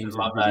see James'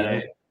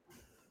 video?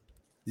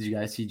 Did you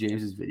guys see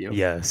James's video?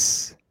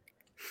 Yes.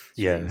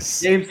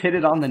 Yes. James hit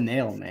it on the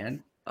nail,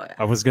 man. Oh, yeah.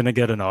 I was gonna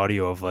get an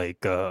audio of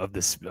like of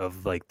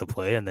the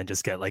play and then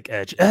just get like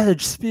Edge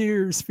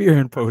spear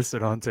and post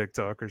it on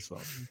TikTok or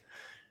something.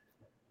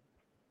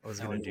 I was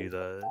gonna do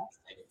that.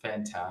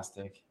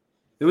 Fantastic.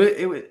 It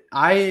was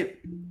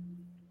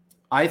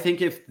I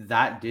think if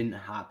that didn't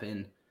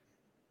happen,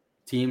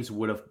 teams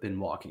would have been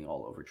walking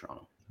all over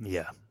Toronto.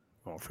 Yeah.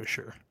 Oh, for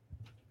sure.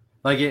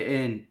 Like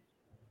in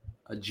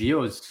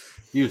Gio's,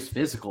 he was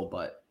physical,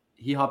 but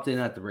he hopped in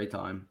at the right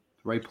time,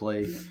 right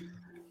play.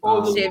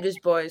 Saved his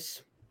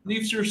boys.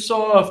 Leafs are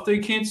soft. They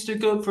can't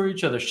stick up for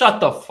each other. Shut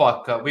the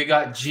fuck up. We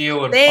got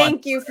Gio and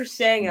Thank you for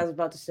saying. I was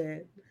about to say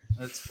it.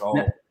 Let's go.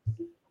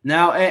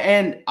 Now,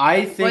 and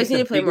I think Boys need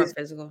the to play more biggest-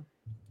 physical.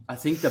 I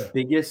think the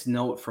biggest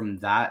note from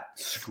that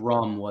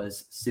scrum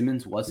was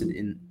Simmons wasn't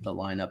in the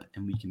lineup,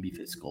 and we can be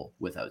physical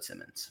without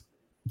Simmons.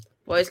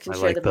 Boys can I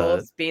share like the ball that.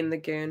 with being the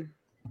goon.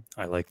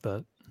 I like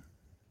that.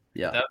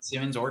 Yeah. That's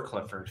Simmons or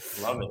Clifford.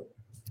 Love it.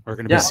 We're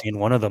gonna Yeah. be seeing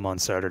one of them on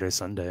Saturday,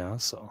 Sunday, huh?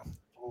 So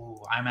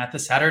Ooh, I'm at the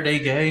Saturday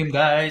game,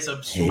 guys.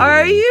 I'm so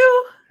Are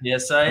you?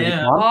 Yes, I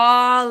am.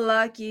 Oh,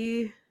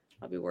 lucky.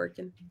 I'll be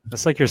working.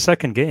 that's like your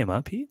second game,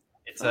 huh, Pete?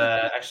 It's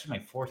actually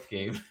my fourth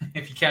game,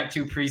 if you count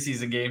 2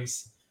 preseason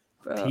games.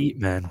 Bro. Pete,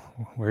 man,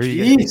 where are you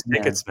getting these Jeez,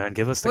 man. tickets, man?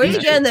 Give us the Where you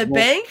cash. getting the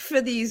bank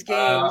for these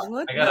games?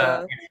 What I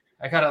the?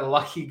 got I'm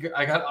lucky.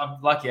 I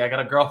got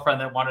a girlfriend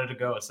that wanted to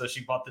go, so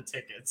she bought the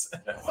tickets.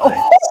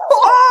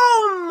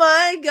 Oh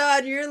my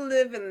God, you're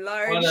living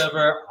large.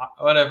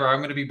 Whatever.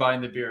 I'm gonna be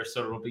buying the beer,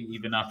 so it'll be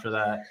even after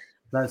that.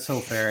 That's so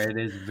fair. It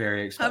is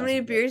very expensive. How many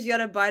beers you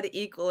gotta buy to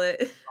equal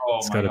it? Oh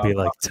It's my got to God, be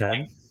like probably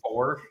 10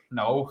 4,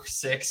 no,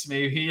 6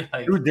 maybe.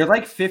 Like Dude, they're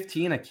like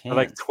 15 a can. or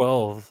like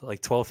 12,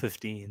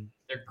 15.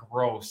 they're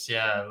gross,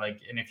 yeah.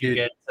 Like, and if you Dude.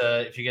 get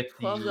the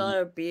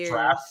 $12 beers.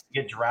 draft,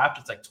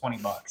 it's like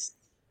 $20.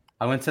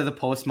 I went to the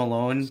Post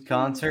Malone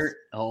concert.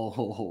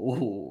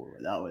 Oh,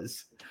 that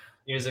was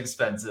It was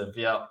expensive,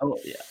 yeah.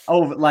 yeah.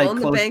 Like On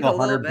the close bank to a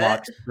little $100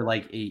 bit. for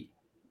like 8,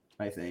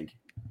 I think.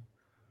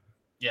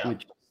 Yeah.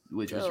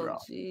 Which was Oh,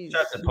 rough. jeez.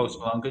 Shout out to Post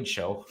Malone, good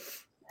show.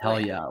 Hell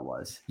yeah, it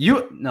was.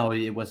 No,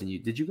 it wasn't you.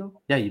 Did you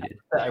go? Yeah, you did.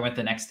 I went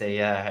the next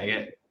day,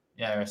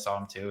 I saw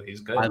him too.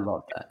 He's good. I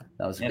love that.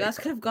 That was You good. guys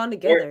could have gone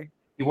together.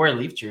 He wore a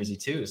Leaf jersey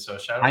too, so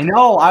shout out. I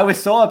know. I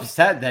was so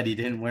upset that he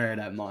didn't wear it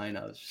at mine.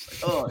 I was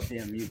just like, oh,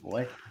 damn you,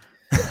 boy.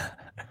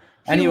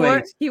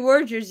 Anyways, He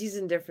wore jerseys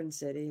in different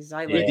cities.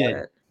 I He like did.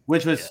 that.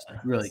 which was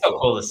really So cool.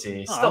 cool to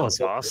see. Oh, Still that was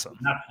cool. awesome.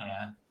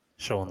 Yeah.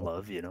 Showing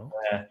love, you know.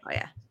 Oh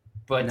yeah.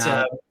 But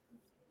Now-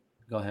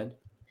 Go ahead.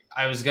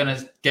 I was gonna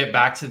get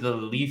back to the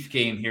Leaf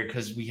game here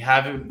because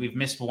we've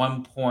missed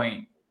 1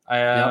 point.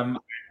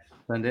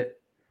 Send it.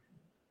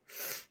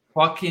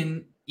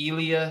 Fucking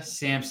Ilya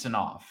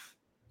Samsonov.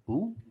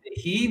 Ooh.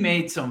 He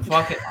made some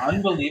fucking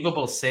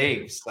unbelievable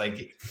saves.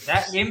 Like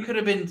that game could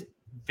have been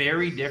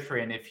very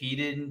different if he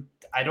didn't.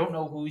 I don't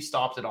know who he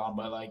stopped it on,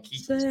 but like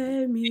I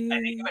think he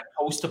went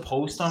post to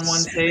post on one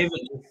save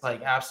and just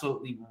like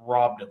absolutely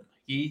robbed him.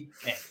 He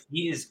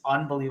is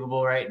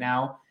unbelievable right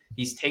now.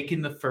 He's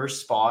taking the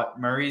first spot.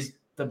 Murray's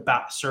the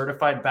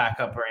certified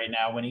backup right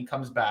now when he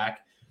comes back.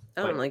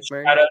 I don't But like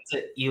Murray. Shout out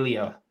to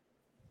Ilya.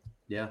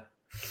 Yeah.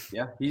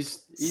 Yeah. He's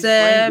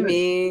playing good.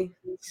 Sammy.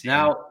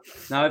 Now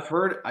I've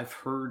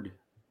heard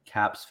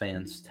Caps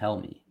fans tell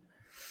me,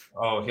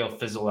 Oh, he'll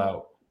fizzle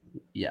out.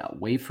 yeah,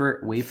 wait for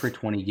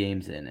 20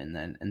 games in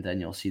and then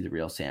you'll see the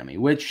real Sammy,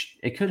 which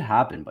it could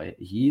happen, but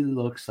he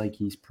looks like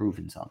he's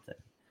proven something.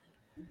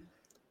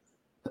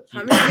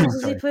 How many games has he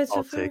Sorry. played so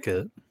I'll far? take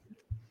it.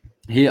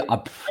 I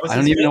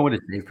don't even know what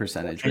his save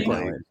percentage right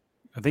now is.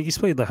 I think he's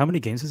played how many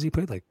games has he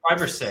played? Like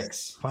 5 or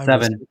 6. 5 or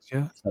 7. 6,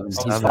 yeah. He's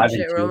Oh, 5 Shit,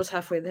 and we're 2. almost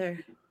halfway there.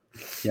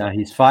 Yeah,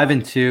 he's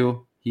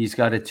 5-2. He's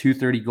got a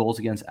 230 goals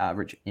against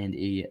average and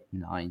a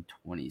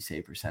 920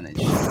 save percentage.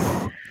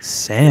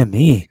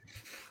 Sammy.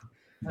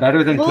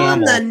 Better than Pulling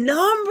Campbell. the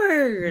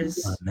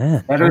numbers. Oh,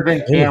 man. Better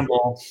than Okay.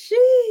 Campbell.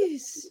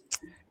 Jeez.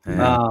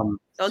 Man.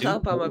 Don't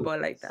talk about my boy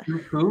like that.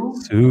 Who?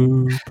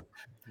 Soup.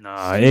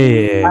 Nah,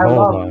 hey, I hold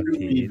love on,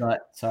 Ruby, Pete.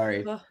 but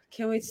sorry. Oh,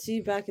 can't wait to see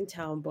you back in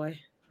town, boy.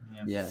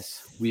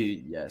 Yes,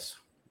 we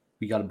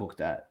got to book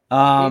that.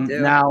 We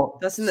do. Now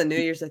That's in the New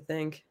Year's, I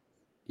think.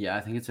 Yeah,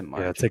 I think it's in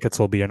March. Yeah, tickets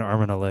will be an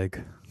arm and a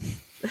leg.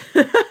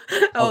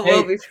 Oh, Okay,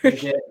 we'll be for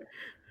okay.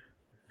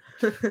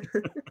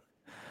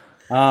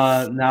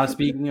 Now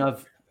speaking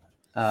of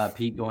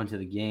Pete going to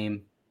the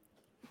game,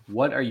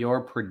 what are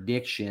your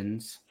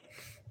predictions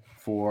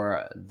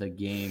for the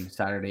game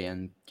Saturday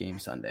and game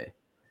Sunday?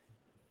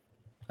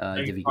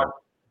 Divvy,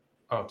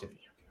 Oh, Divvy.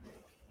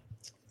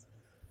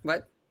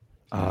 What?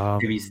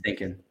 Divvy's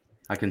thinking.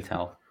 I can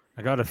tell.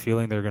 I got a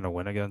feeling they're gonna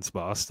win against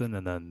Boston,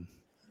 and then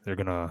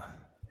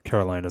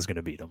Carolina's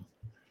gonna beat them.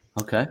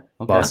 Okay.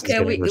 Boston's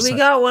Okay, we getting their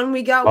got one.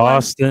 We got one.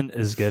 Boston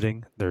is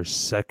getting their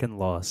second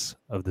loss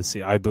of the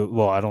season. I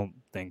don't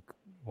think.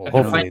 Well, I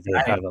can hopefully find they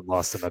that. haven't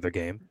lost another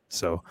game.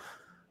 So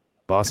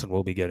Boston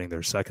will be getting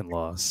their second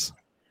loss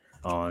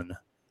on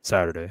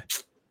Saturday.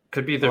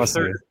 Could be their Unless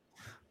third.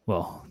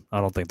 Well, I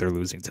don't think they're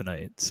losing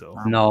tonight. So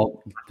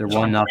No, they're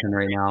 1-0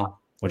 right now.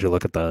 would you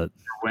look at that?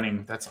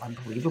 Winning. That's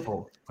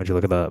unbelievable. Would you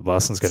look at that?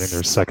 Boston's getting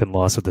their second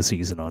loss of the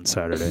season on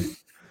Saturday.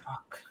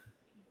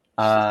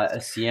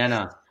 Fuck.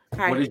 Sienna,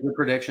 Hi. what is your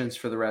predictions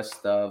for the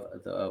rest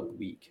of the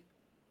week?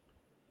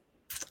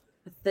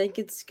 I think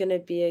it's gonna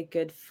be a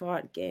good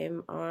fought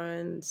game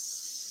on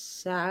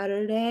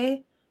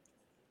Saturday.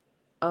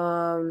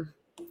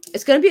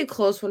 It's gonna be a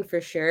close one for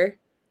sure.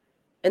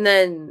 And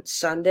then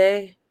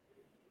Sunday,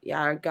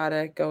 yeah, I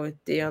gotta go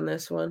with D on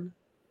this one.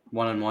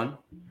 1-1.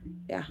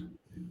 Yeah.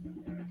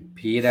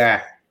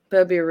 Peter. But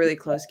it'll be a really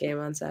close game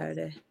on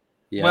Saturday.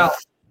 Yeah.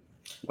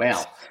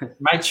 Well,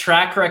 my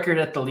track record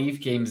at the Leaf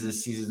games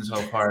this season so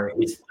far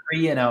is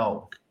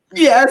 3-0.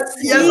 yes.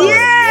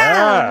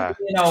 Yeah!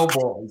 3-0,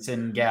 boys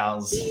and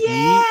gals.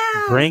 Yeah.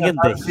 Bringing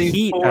the I'll be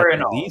heat at 4-0.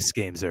 the Leafs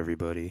games,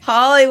 everybody.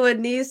 Hollywood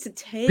needs to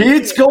take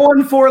Pete's it.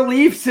 going for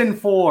Leafs in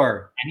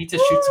 4. I need to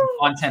shoot some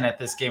content at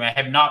this game. I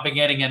have not been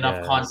getting enough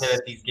Yes. content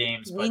at these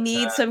games. We but,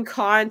 need some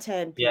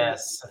content. Pete.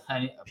 Yes.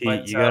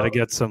 Pete, you got to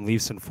get some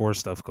Leafs and 4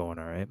 stuff going,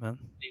 all right, man?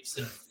 Leafs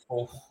in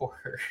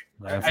 4.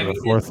 Yeah, for I the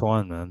mean, fourth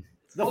one, man.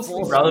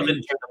 Mostly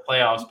relevant for the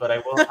playoffs,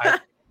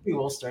 but we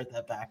will start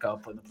that back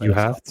up when the playoffs You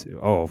have to.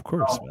 Oh, of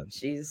course, Oh, man.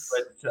 Jeez.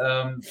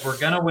 But we're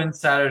gonna win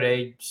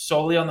Saturday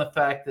solely on the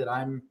fact that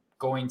I'm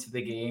going to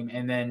the game,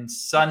 and then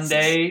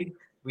Sunday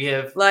we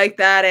have Like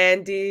that,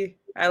 Andy.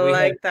 I We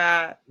like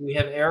had- that.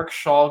 Eric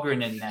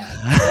Shalgren in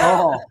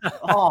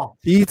that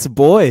Pete's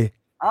boy.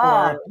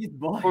 Pete's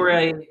boy. for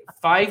a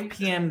 5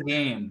 p.m.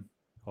 game.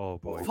 Oh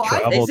boy. Five?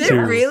 Travel Is it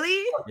to.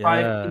 really? A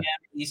 5 Yeah. p.m.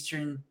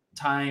 Eastern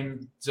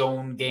time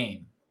zone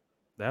game.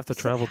 They have to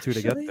travel to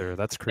get Actually? there.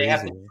 That's They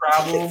have crazy. to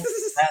travel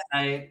that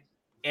night.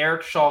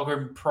 Eric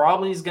Shalgren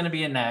probably is going to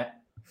be in net.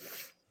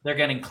 They're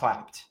getting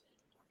clapped.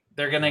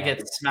 They're going to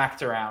get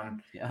smacked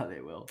around. Yeah,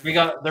 they will.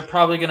 They're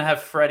probably going to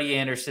have Freddie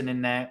Anderson in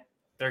net.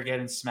 They're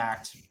getting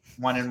smacked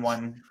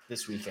 1-1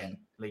 this weekend,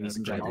 ladies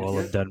and Great gentlemen. Wall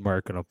of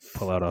Denmark gonna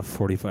pull out a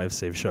 45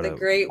 save The shutout.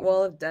 Great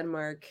Wall of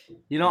Denmark.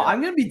 You know,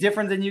 I'm gonna be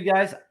different than you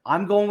guys.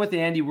 I'm going with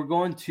Andy. We're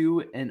going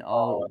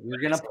 2-0.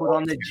 We're gonna put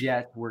on the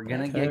jet. We're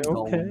gonna get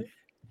going.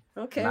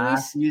 Okay,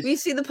 Matthews. we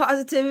see the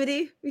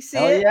positivity. We see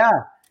Oh it. yeah.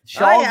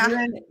 Oh,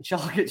 yeah.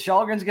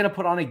 Shalgren's gonna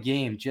put on a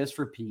game just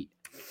for Pete.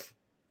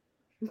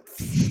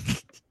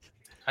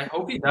 I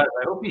hope he does.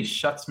 I hope he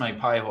shuts my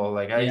pie hole.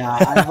 Like I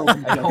hope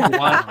he I don't does.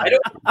 want. I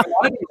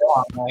want to be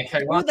wrong. Like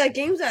I Oh, want. that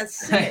game's at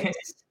 6.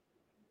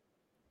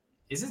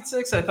 Is it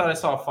 6? I thought I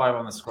saw 5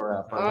 on the score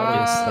app. But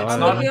it's I'm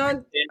not.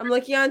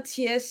 looking on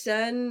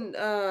TSN.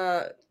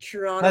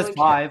 Toronto That's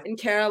 5. in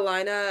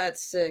Carolina at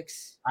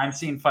 6. I'm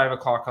seeing 5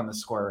 o'clock on the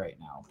score right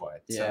now.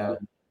 But Yeah.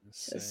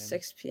 It's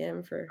 6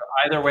 p.m. for.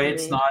 either way,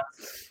 it's Me. not.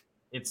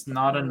 It's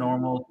not a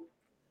normal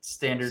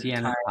standard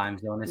Sienna time. time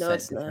zone is No, set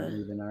it's not.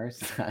 differently than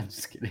ours. I'm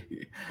just kidding.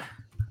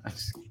 I'm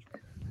just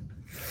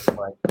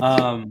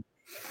But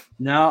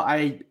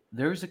no,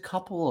 there's a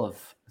couple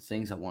of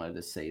things I wanted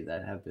to say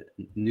that have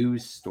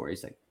news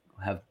stories that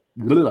have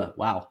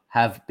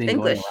been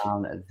English.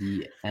 going around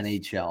the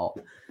NHL.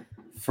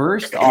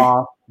 First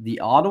off, the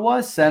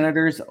Ottawa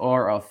Senators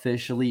are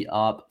officially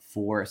up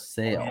for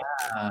sale.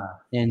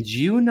 And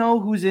you know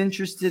who's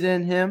interested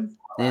in him?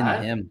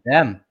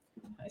 Them.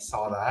 I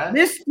saw that.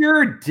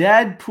 Mr.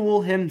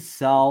 Deadpool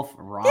himself,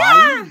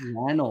 Ryan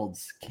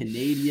Reynolds,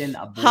 Canadian.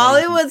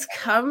 Hollywood's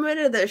coming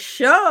to the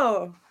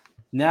show.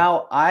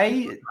 Now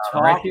I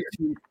Right talked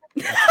to.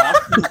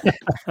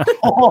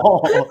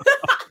 Oh,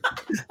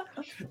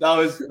 that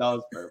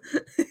was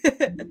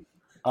perfect.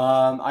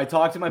 I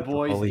talked to my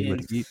boys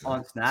Hollywood Heat.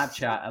 on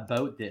Snapchat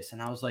about this,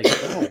 and I was like,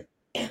 "Oh,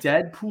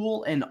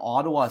 Deadpool and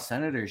Ottawa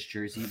Senators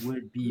jersey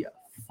would be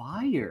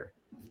fire."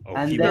 Oh,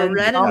 And he then would-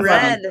 red and someone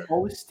red.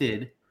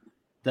 posted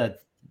the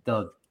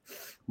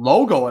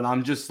logo, and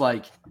I'm just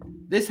like,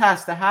 "This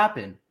has to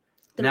happen."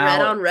 The Now-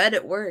 red on red,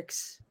 it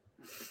works.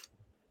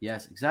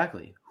 Yes,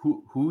 exactly.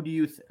 Who do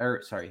you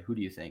who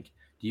do you think?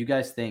 Do you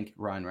guys think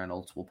Ryan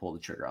Reynolds will pull the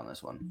trigger on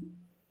this one?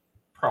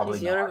 Probably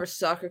He's the owner not. of a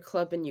soccer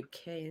club in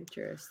UK.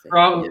 Interesting.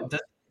 Probably.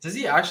 Does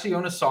he actually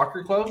own a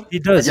soccer club? He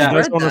does. Yeah. He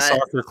does Heard own a that.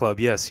 soccer club.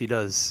 Yes, he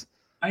does.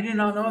 I did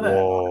not know that.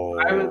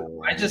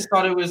 Whoa. I just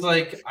thought it was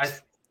like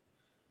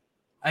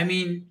I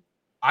mean,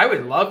 I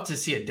would love to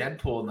see a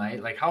Deadpool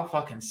night. Like, how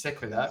fucking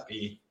sick would that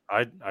be?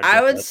 I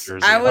get would that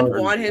jersey. I would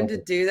Oh, want him to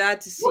do that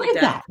to see Look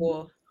at that.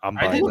 Deadpool. I'm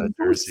I buying didn't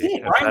that jersey. see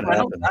it. If Ryan that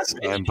Reynolds, happens, that's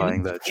really I'm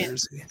buying good. that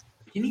jersey.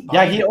 Can he buy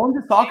Yeah, it? he owns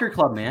a soccer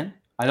club, man.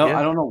 I don't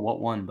Yeah. know what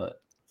one,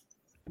 but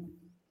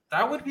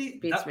That would be.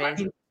 Beats I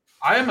me. mean,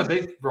 I am a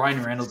big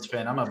Ryan Reynolds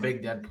fan. I'm a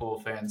big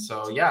Deadpool fan.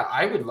 So yeah,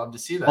 I would love to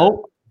see that.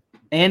 Oh,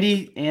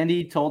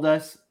 Andy told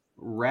us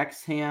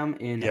Wrexham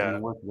in Yeah.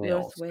 North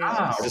Wales. North Wales.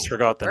 Wow. I just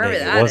forgot the Wherever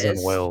name. It that was in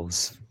is.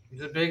 Wales.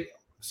 He's a big.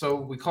 So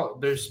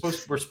we're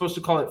supposed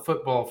to call it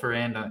football for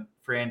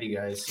Andy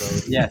guys.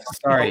 So Yes,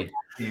 sorry.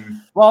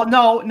 Team. Well,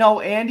 no.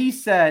 Andy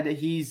said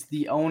he's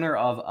the owner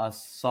of a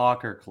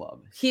soccer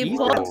club. He He's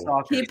pulled- got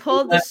soccer. He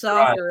pulled the That's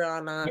right. soccer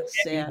on us.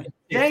 Yeah.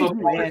 Thank you,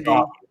 Football is Andy.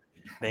 awesome.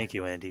 Thank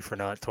you, Andy, for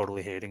not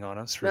totally hating on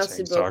us for Merci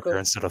saying soccer beaucoup.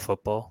 instead of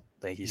football.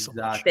 Thank you so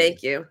much. Exactly.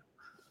 Thank you.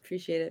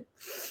 Appreciate it.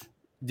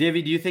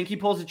 Divvy, do you think he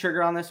pulls the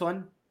trigger on this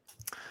one?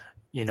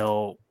 You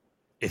know,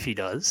 if he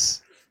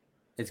does,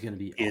 It's gonna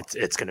be.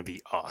 it's gonna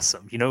be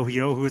awesome. You know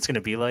who it's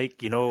gonna be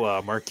like? You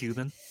know, Mark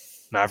Cuban,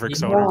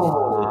 Mavericks Yeah. owner.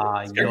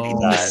 Awesome. It's gonna be Yo.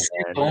 that,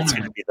 man. It's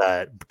gonna be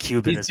that.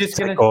 Cuban He's is just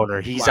the gonna-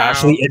 owner. He's Wow.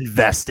 actually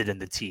invested in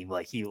the team.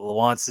 Like he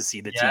wants to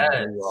see the team do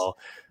Yes. well.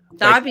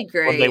 That'd be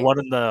When they great. won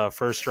in the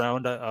first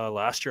round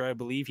last year, I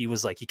believe, he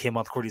was like, he came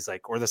on the court, he's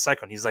like, or the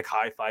second, he's like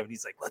high five, and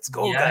he's like, "Let's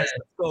go, guys, Yes.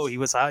 let's go." He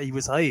was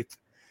hype.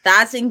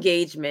 That's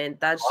engagement.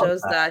 That Love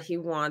shows that. that he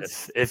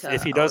wants. If to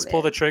he does own pull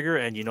it. the trigger,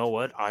 and you know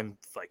what, I'm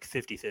like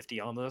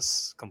 50-50 on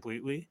this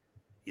completely.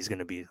 He's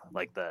gonna be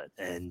like that,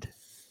 and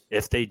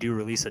if they do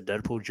release a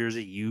Deadpool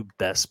jersey, you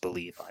best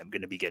believe I'm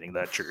gonna be getting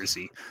that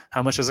jersey.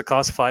 How much does it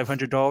cost?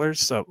 $500?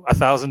 So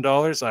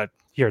 $1,000?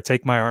 Here,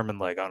 take my arm and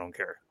leg. I don't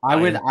care. I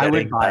would am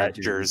getting buy that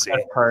a jersey.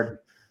 card.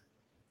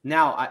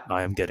 Now,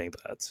 I am getting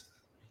that.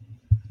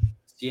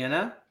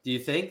 Sienna, do you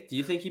think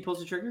he pulls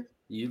the trigger?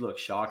 You look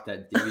shocked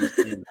that Divvy's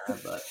saying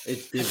that, but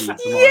it's Divvy. Come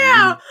on,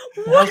 Yeah.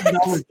 What?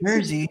 $1,000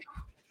 jersey.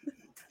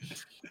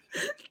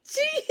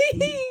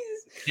 Jeez.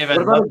 Give What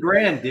it about a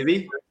grand,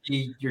 Divvy?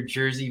 your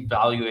jersey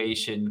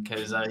valuation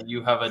because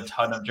you have a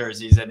ton of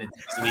jerseys and it's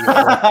easily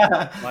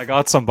I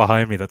got some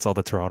behind me. That's all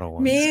the Toronto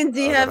ones. Me and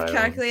D that have I own,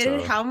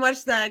 calculated so- how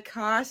much that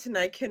cost, and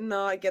I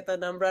cannot get that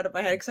number out of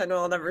my head because I know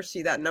I'll never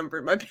see that number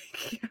in my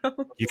bank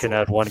account. You can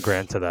add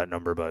 $1,000 to that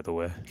number, by the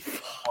way.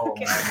 oh,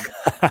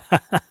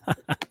 man.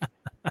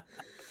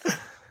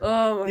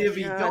 Oh my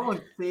Divvy, god.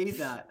 don't say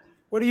that.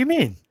 What do you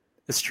mean?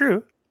 It's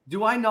true.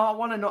 Do I not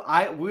want to know?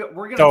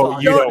 We're gonna No,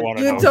 talk. you don't want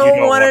to You know.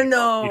 don't want to You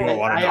know. don't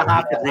want I to know.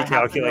 have We to- can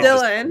I have to recalculate know.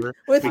 this Dylan, number.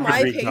 with We can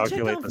my paycheck,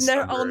 recalculate this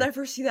I'll number.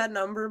 never see that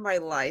number in my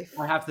life.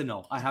 I have to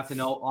know. I have to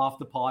know off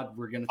the pod.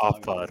 We're gonna Off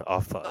talk about pod, it.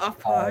 off pod. Off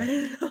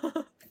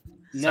pod.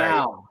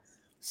 Now,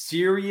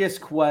 serious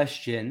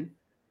question: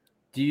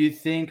 do you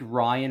think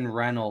Ryan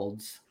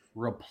Reynolds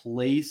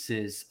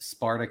replaces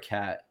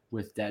Spartacat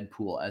with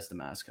Deadpool as the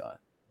mascot?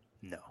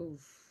 No.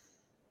 Oof.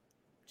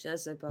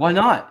 Jezebel. Why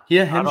not?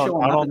 Yeah, I him don't-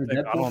 showing I up don't in a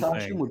think- I Deadpool don't costume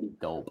think- would be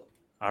dope.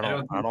 I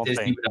don't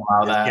Disney think. would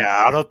allow that.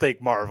 Yeah, I don't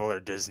think Marvel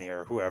or Disney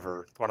or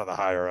whoever, one of the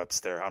higher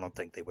ups there, I don't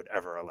think they would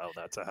ever allow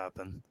that to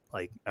happen.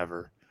 Like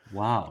ever.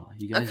 Wow,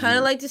 you I guys. kind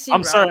of like to see.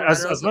 I'm sorry. Ryan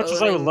As Reynolds much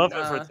as I would owning, love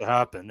it for it to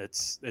happen, it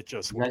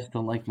just You guys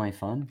don't like my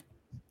fun.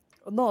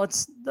 no.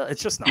 It's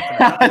just not gonna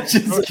happen.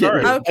 Just No, kidding.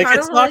 sorry. I Like, kind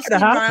it's of not want to see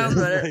gonna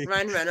happen.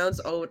 Ryan Like, Reynolds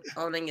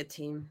owning a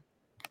team.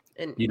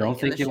 You don't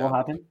think it will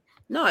happen?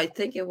 No, I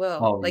think it will.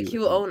 Oh, Like you- he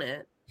will own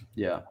it.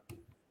 Yeah,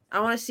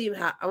 I want to see him.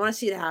 I want to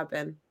see it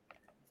happen.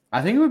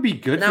 I think it would be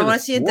good. And for I the want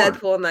to see a sport.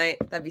 Deadpool night.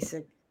 That'd be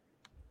sick.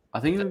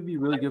 I think it would be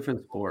really good for the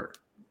sport.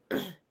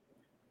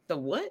 The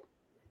what?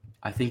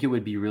 I think it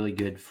would be really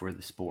good for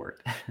the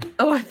sport.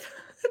 Oh, I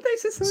thought you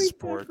said something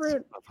sports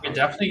different. of We hope.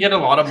 definitely get a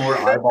lot of more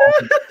eyeballs.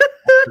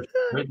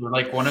 We're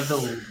like one of the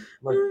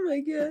like Oh my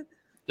god.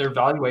 their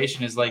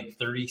valuation is like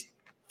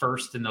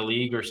 31st in the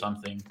league or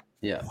something.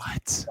 Yeah.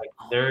 What? Like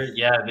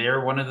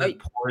they're one of the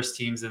poorest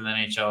teams in the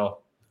NHL.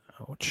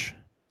 Ouch.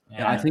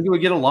 Yeah, I think it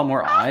would get a lot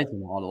more eyes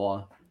in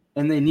Ottawa,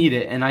 and they need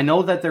it. And I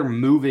know that they're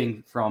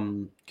moving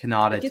from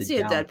Canada I to can see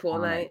a Deadpool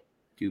downtown. I night.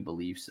 do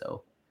believe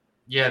so.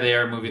 Yeah, they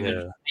are moving. Yeah.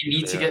 They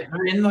need to get.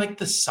 They're in like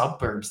the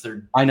suburbs.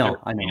 I know.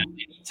 I know. They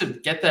need to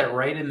get that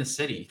right in the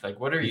city. Like,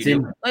 what are It's you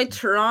in. doing? Like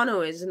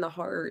Toronto is in the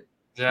heart,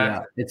 Yeah,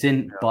 Exactly. it's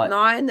in. But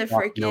not in the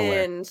fuck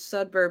nowhere. freaking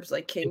suburbs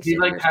like It'd Kingston. be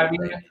like or having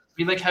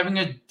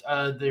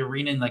something. the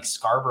arena in like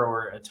Scarborough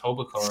or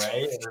Etobicoke,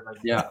 right? Or like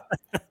yeah,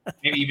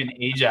 maybe even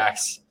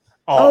Ajax.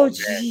 Oh, man,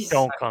 jeez.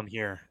 don't come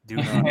here. Do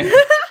not.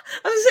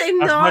 I'm saying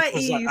not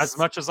east. As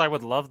much as I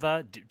would love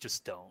that,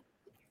 just don't.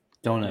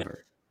 don't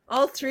ever.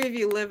 All three of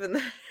you live in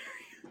that.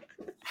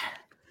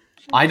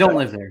 I don't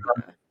live there.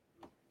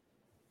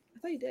 I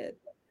thought you did.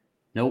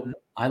 Nope.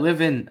 I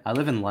live in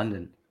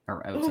London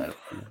or outside. of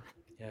London.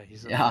 Yeah,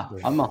 he's Yeah,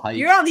 I'm a hype.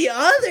 You're on the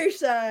other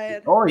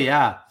side. Oh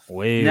yeah.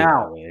 way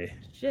Now- away.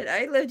 Shit,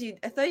 I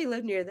thought you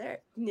lived near there.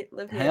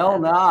 Lived near Hell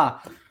them. nah.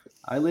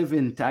 I live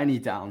in tiny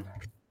town.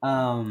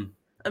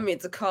 I mean,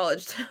 it's a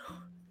college town.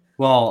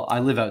 Well, I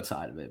live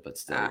outside of it, but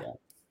still,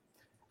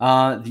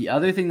 yeah. The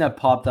other thing that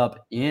popped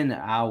up in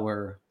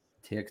our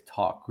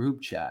TikTok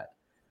group chat,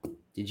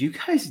 did you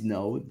guys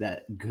know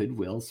that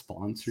Goodwill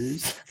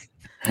sponsors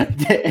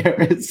the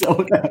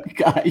Arizona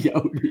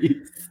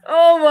Coyotes?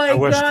 Oh my I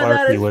wish god,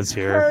 that Clarky is was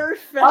here.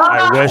 perfect.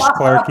 I wish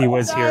Clarky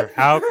was here. That's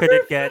How could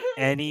it get perfect.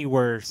 any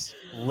worse?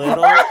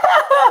 Little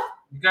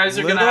You guys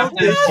are gonna Little have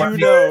did to. you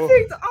know.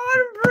 Perfect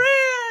on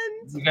brand.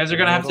 You guys are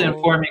gonna have to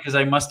inform me because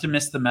I must have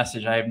missed the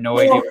message. I have no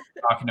idea what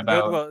you're talking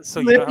about. Well, so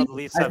you know how the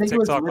Leafs I have think it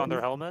was TikTok on Lippy.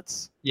 their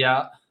helmets?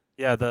 Yeah.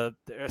 Yeah, the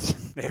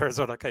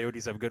Arizona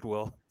Coyotes have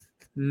Goodwill.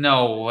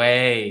 No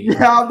way.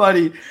 Yeah,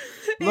 buddy.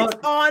 It's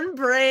on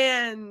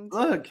brand.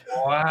 Look.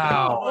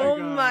 Wow. Oh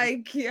God.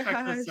 my Check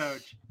this out.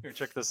 gosh. Here,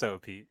 check this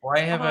out, Pete. Why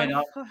have I On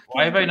not? fucking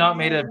Why have I not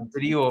made a brand.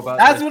 video about?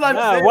 That's this? what I'm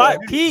saying. What?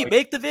 Pete,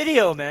 make the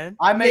video, man.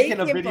 I'm making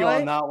a Make it, video bud.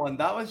 on that one.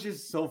 That was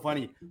just so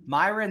funny.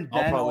 Myron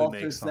I'll Ben probably also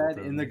make said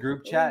something. in the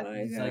group Oh chat, my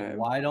he's like, God.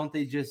 why don't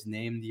they just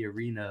name the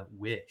arena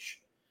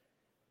Wish?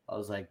 I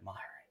was like, Myron.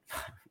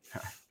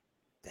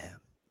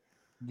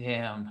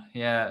 Damn.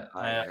 Yeah.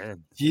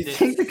 Man, Do you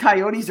think the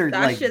Coyotes are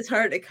That like? shit's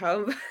hard to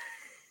come.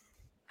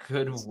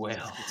 Goodwill.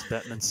 it's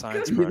Bettman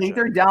Science Do you think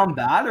they're Project. down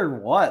bad or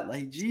what?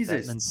 Like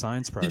Jesus. Bettman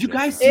Science Did Project. you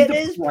guys see It the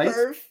is price?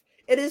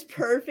 It is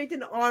perfect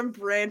and on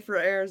brand for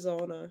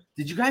Arizona.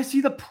 Did you guys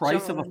see the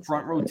price of a Johnson.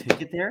 front row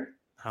ticket there?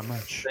 How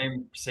much?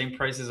 Same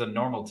price as a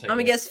normal ticket. I'm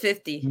gonna guess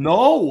 50.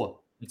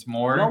 No. It's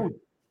more. No.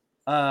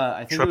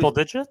 I think Triple it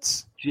was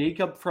digits?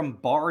 Jacob from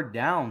Bar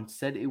Down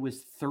said it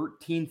was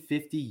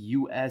 $13.50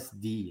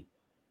 USD.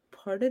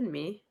 Pardon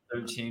me.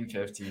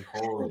 13.50.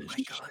 Holy. my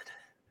God.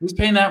 Who's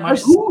paying that Like,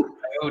 much? who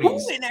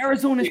Coyotes. in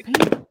Arizona is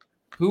paying?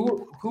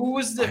 Who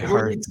was the? My Who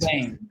were they heart.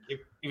 paying?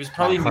 It was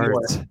probably My New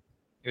York. heart.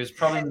 It was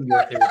probably New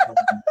York. They were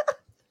paying.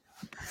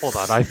 Hold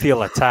on, I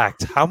feel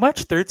attacked. How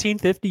much?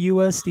 13.50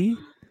 USD?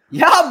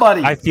 Yeah,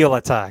 buddy. I feel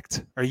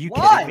attacked. Are you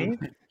Why? kidding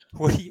me?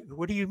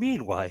 What do you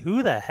mean? Why?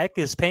 Who the heck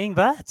is paying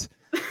that?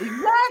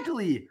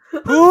 Exactly.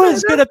 Who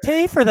is gonna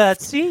pay for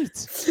that seat?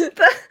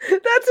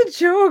 That's a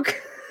joke.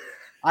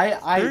 I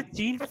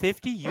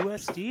 13.50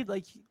 USD?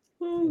 Like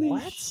Holy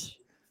what? sh-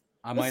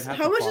 I might have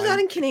How to much is find- that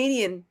in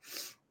Canadian?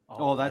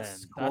 Oh,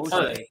 that's close.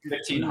 Probably like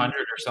 1,500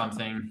 or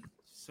something.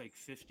 It's like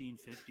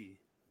 15.50.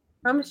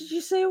 How much did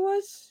you say it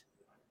was?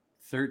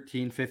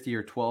 $13.50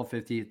 or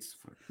 $12.50. It's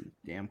fucking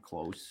damn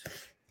close.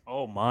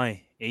 Oh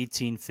my,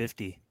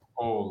 18.50.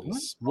 Holy.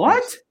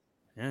 What?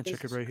 Yeah,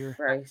 check it right here.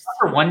 Christ.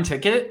 For one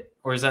ticket,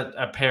 or is that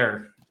a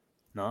pair?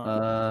 No,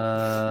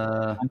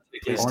 Uh, One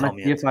ticket. please wanna tell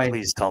me. see It's, if I-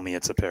 please tell me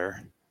it's a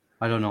pair.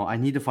 I don't know. I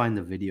need to find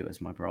the video.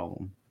 Is my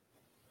problem.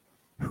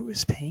 Who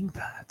is paying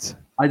that?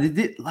 I did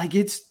it like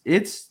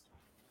it's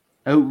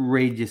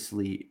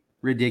outrageously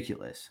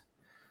ridiculous.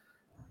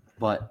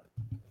 But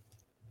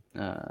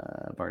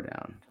Bar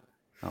Down.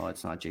 Oh,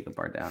 it's not Jacob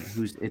Bar Down.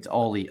 It's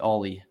Ollie.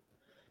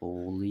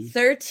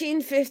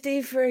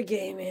 13.50 for a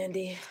game,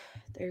 Andy.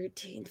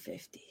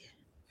 13.50.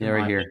 Yeah,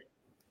 right here.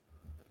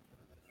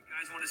 You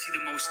guys want to see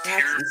the most That's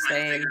terrifying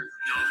insane. figure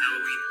in all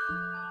Halloween?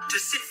 To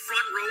sit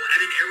front row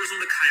at an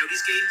Arizona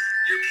Coyotes game,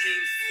 you're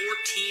paying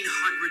 $1,400.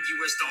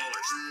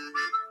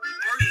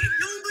 Are you?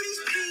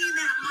 Nobody's paying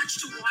that much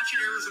to watch an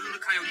Arizona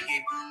Coyote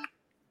game.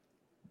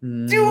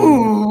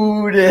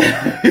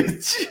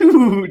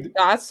 Dude.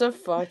 That's a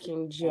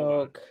fucking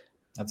joke.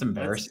 That's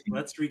embarrassing.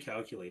 Let's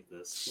recalculate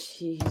this.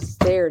 Jeez,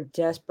 they're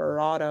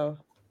desperado.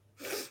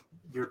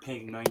 You're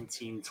paying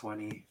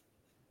 19.20.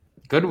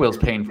 Goodwill's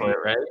paying for it,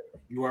 right?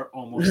 You are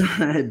almost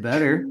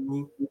Better.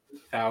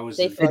 2,000.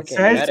 They It fucking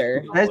says,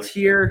 better. says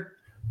here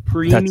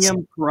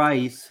premium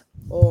price,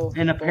 Oh,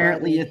 and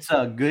apparently buddy. it's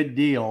a good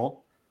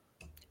deal.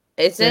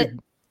 Is it?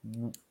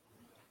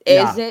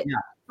 Yeah, Is it? Yeah,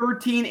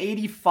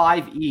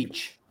 $13.85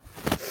 each.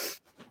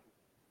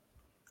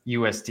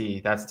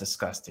 USD. That's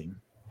disgusting.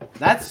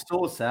 That's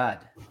so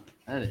sad.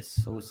 That is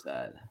so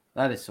sad.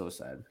 That is so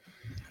sad.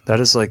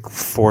 That is like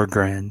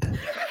 $4,000.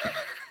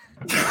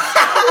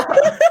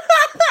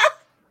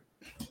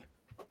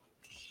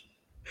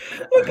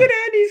 Look at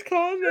Andy's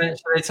comment.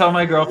 Should I tell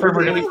my girlfriend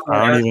we're gonna?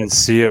 I don't even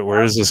see it.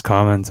 Where is this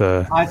comment?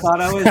 I thought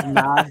I was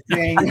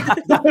laughing.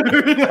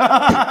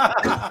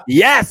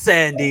 Yes,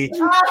 Andy.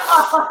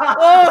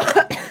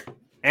 Oh,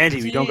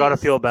 Andy, we don't gotta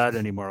Jeez. feel bad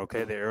anymore,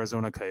 okay? The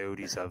Arizona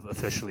Coyotes have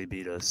officially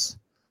beat us.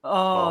 Oh,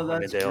 Well, I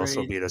mean, that's they great.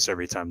 also beat us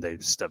every time they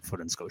step foot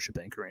in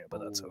Scotiabank Arena,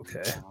 but that's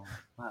okay.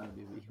 Wow,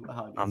 baby.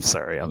 Wow, I'm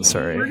sorry. I'm We're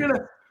sorry.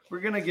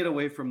 gonna get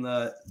away from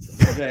the.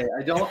 Okay,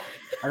 I don't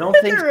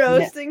think the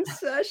roasting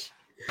sesh.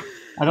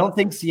 I don't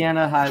think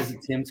Sienna has a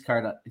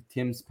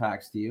Tim's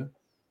packs. Do you?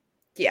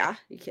 Yeah.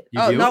 You can.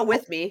 You Oh, do? not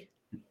with me.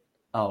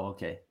 Oh,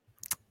 okay.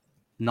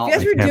 You Not guys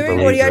like were can't doing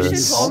what believe you guys should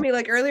this. have told me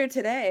like earlier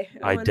today.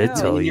 I Oh, did no.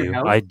 tell In your you.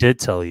 house? I did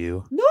tell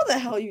you. No, the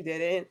hell you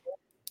didn't.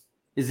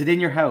 Is it in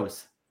your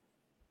house?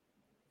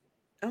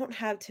 I don't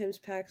have Tim's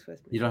packs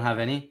with me. You don't have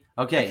any?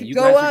 I Okay, could you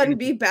go guys are on gonna and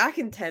be back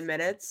in 10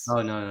 minutes.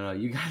 Oh no!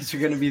 You guys are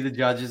gonna be the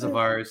judges of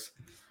ours.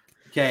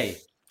 Okay,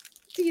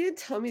 You didn't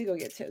tell me to go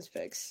get Tim's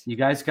picks. you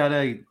guys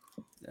gotta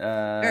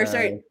Or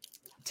sorry,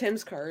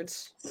 Tim's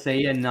cards.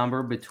 say a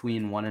number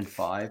between 1 and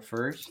 5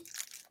 first.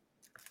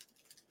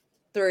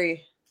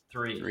 3.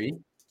 3.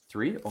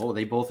 3? Oh,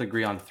 they both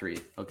agree on 3.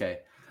 Okay.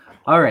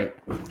 All right.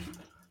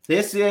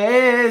 This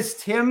is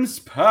Tim's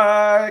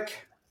pack.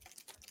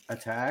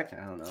 Attack?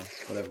 I don't know.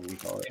 Whatever we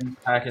call it.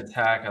 Pack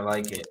attack. I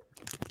like it.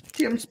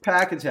 Tim's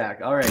pack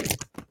attack. All right.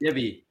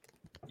 Gibby,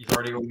 You've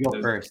already you opened go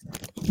this. first.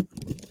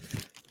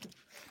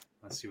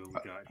 Let's see what we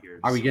got here.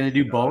 Are we gonna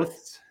do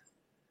both?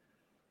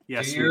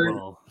 Yes, Do we your-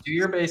 will. Do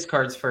your base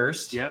cards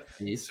first. Yep.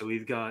 Please. So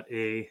we've got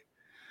a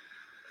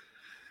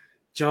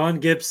John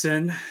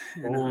Gibson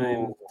Anaheim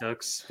Oh.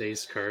 Ducks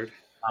base card.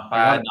 Not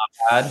bad. Not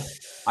bad.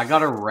 I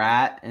got a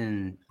Rat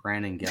and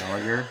Brandon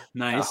Gallagher.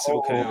 Nice. Oh.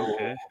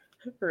 Okay.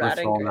 Rat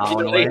and throwing Grinch. that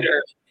one away.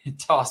 Later.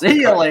 Toss See you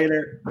the card.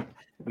 later.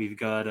 We've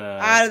got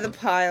Out of the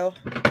pile.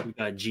 we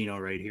got Gino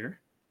right here.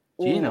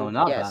 Gino, Ooh,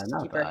 not yes, bad,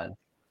 not keeper. bad.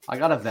 I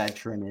got a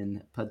veteran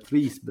in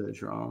Patrice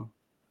Bergeron.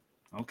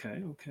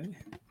 Okay.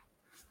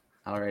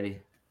 Already.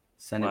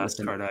 Send Last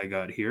it with card I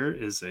got here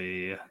is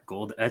a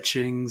gold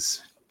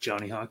etchings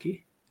Johnny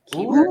Hockey.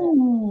 Keeper.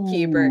 Ooh.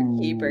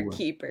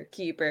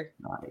 Keeper.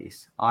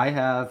 Nice. I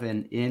have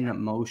an in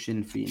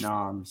motion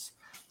phenoms,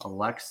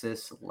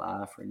 Alexis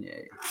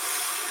Lafreniere.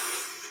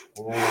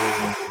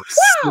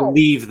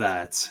 Sleeve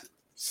that.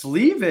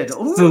 Sleeve it.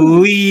 Ooh.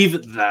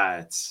 Sleeve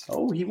that.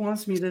 Oh, he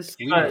wants me to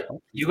sleeve got it.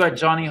 it. You got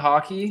Johnny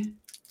Hockey.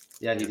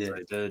 Yeah, he Yes, did.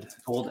 I did.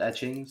 Gold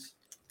etchings.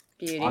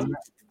 Beauty.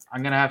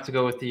 I'm gonna have to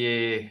go with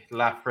the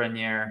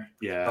Lafreniere.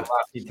 Yeah. The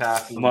Laffy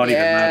Taffy. I'm not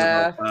even mad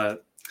Yeah. about that.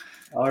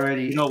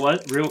 Already. You know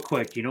what? Real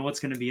quick, you know what's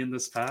going to be in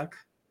this pack?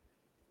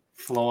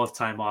 Flow of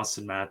Time,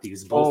 Austin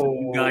Matthews. Both of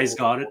you guys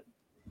got it.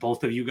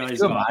 Both of you guys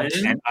you got it,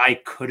 imagine? and I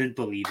couldn't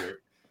believe it.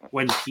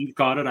 When Pete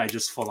got it, I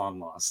just full on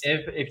lost.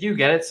 If you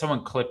get it,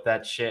 someone clip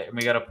that shit, and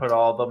we got to put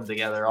all of them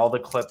together. All the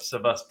clips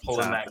of us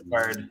pulling Exactly. that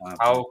card.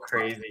 How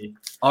crazy!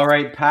 All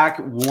right, pack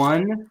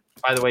 1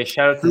 By the way,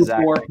 shout out to through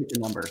Zach. 4. Pick a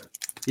number.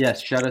 Yes,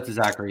 shout out to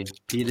Zachary.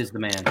 Pete is the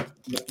man.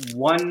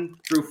 1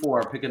 through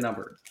 4. Pick a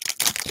number.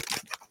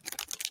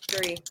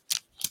 3.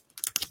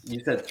 You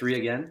said 3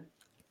 again?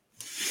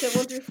 So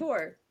 1 through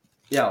 4.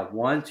 Yeah,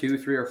 1, 2,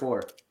 3, or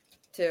 4.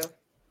 2.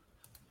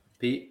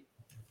 Pete.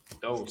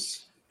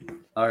 Dose.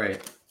 All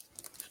right.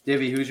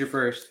 Divvy, who's your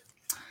first?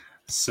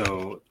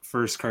 So,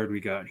 first card we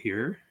got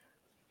here,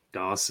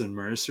 Dawson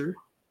Mercer.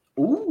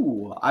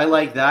 Ooh, I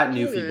like that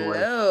newfie boy.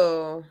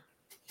 Hello.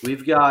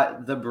 We've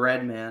got the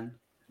bread man.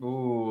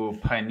 Ooh,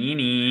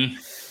 Panini.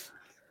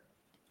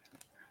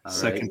 All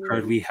Second right.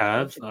 card we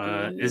have,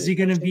 is he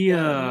going to be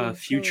a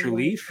future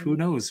Leaf? Who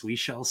knows? We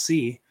shall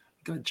see.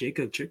 We got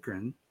Jacob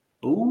Chikrin.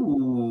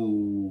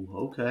 Ooh,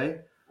 okay.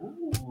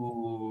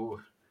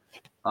 Ooh,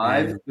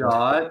 I've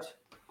got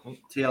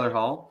Taylor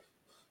Hall.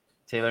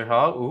 Taylor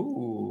Hall.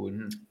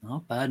 Ooh,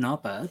 Not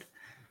bad.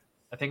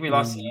 I think we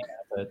lost Sienna,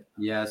 but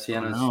Yeah,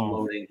 Sienna's Oh, no.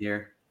 loading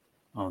here.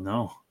 Oh,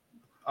 no.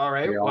 all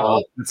right. You're Well,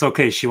 all- It's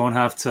okay. She won't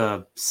have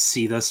to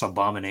see this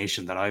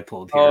abomination that I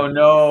pulled here. oh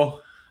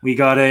no, We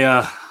got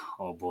a,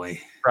 oh boy.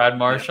 Brad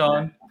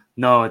Marchand.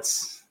 No,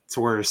 it's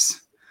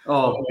worse.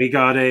 Oh, We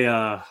got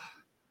a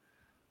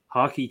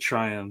Hockey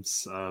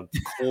Triumphs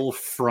Cole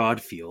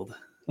Fraudfield.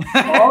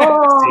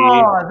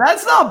 oh,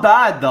 that's not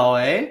bad though,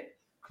 eh?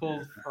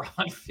 Cool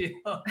front field.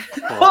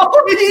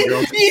 Oh,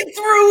 he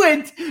threw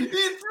it. He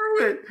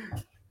threw it.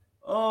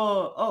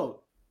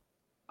 Oh,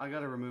 I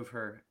gotta remove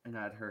her and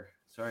add her.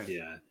 Sorry.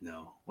 Yeah,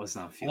 no, was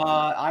not feeling.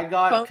 I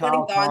got Phone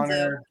Kyle cutting Gonzo.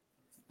 Connor,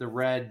 the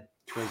red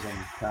prism.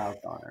 Kyle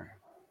Connor.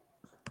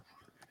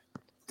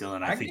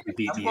 Dylan, I think you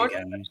beat I'm me going-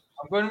 again.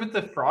 I'm going with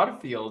the fraud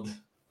field.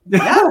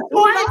 Yeah,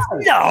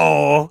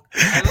 No.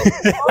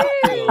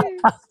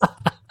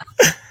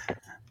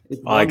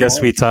 It's I one guess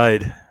more. we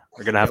tied.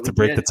 We're gonna have Yeah, to we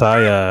break the did.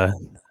 tie.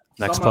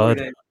 Next Somehow we pod.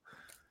 did.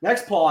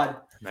 Next pod.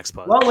 Next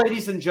pod. Well,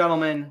 ladies and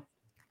gentlemen,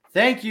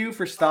 thank you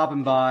for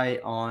stopping by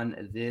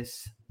on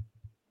this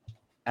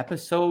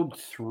episode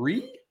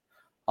 3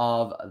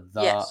 of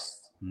the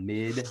Yes.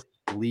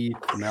 Mid-Leaf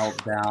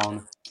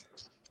Meltdown.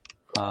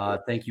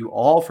 Thank you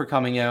all for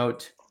coming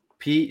out.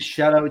 Pete,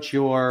 shout out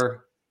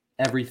your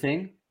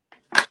everything.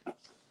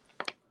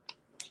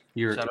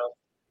 Your Shout out.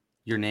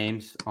 your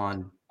names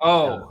on.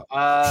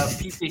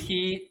 Pete the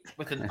Heat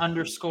with an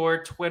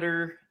underscore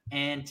Twitter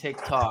and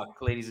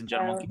TikTok, ladies and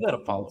gentlemen. Give that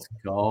a follow. Let's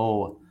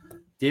go.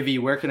 Divvy,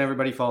 where can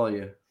everybody follow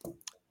you? You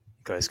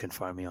guys can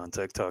find me on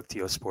TikTok,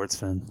 TO Sports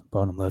Fan.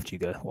 Bottom left, you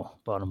guys. Well,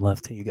 bottom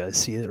left, you guys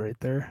see it right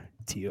there.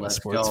 TO Let's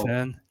Sports go.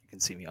 Fan. You can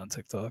see me on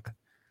TikTok.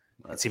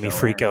 You can Let's see me go.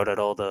 freak out at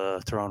all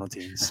the Toronto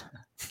teams.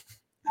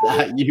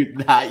 That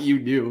you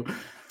do.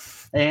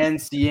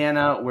 And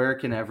Sienna, where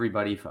can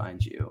everybody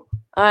find you?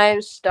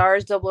 I'm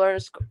stars double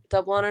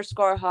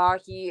underscore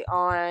hockey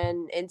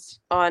on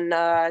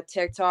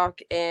TikTok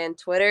and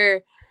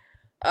Twitter.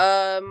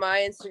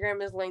 My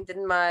Instagram is linked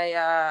in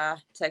my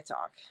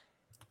TikTok.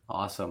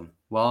 Awesome.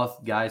 Well,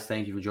 guys,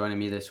 thank you for joining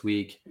me this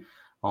week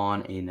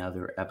on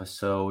another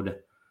episode.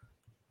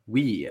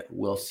 We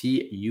will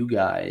see you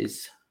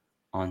guys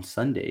on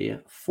Sunday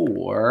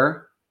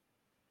for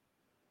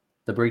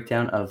the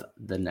breakdown of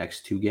the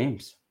next 2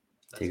 games.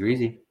 Take it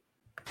easy.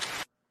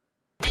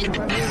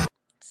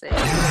 See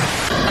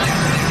ya.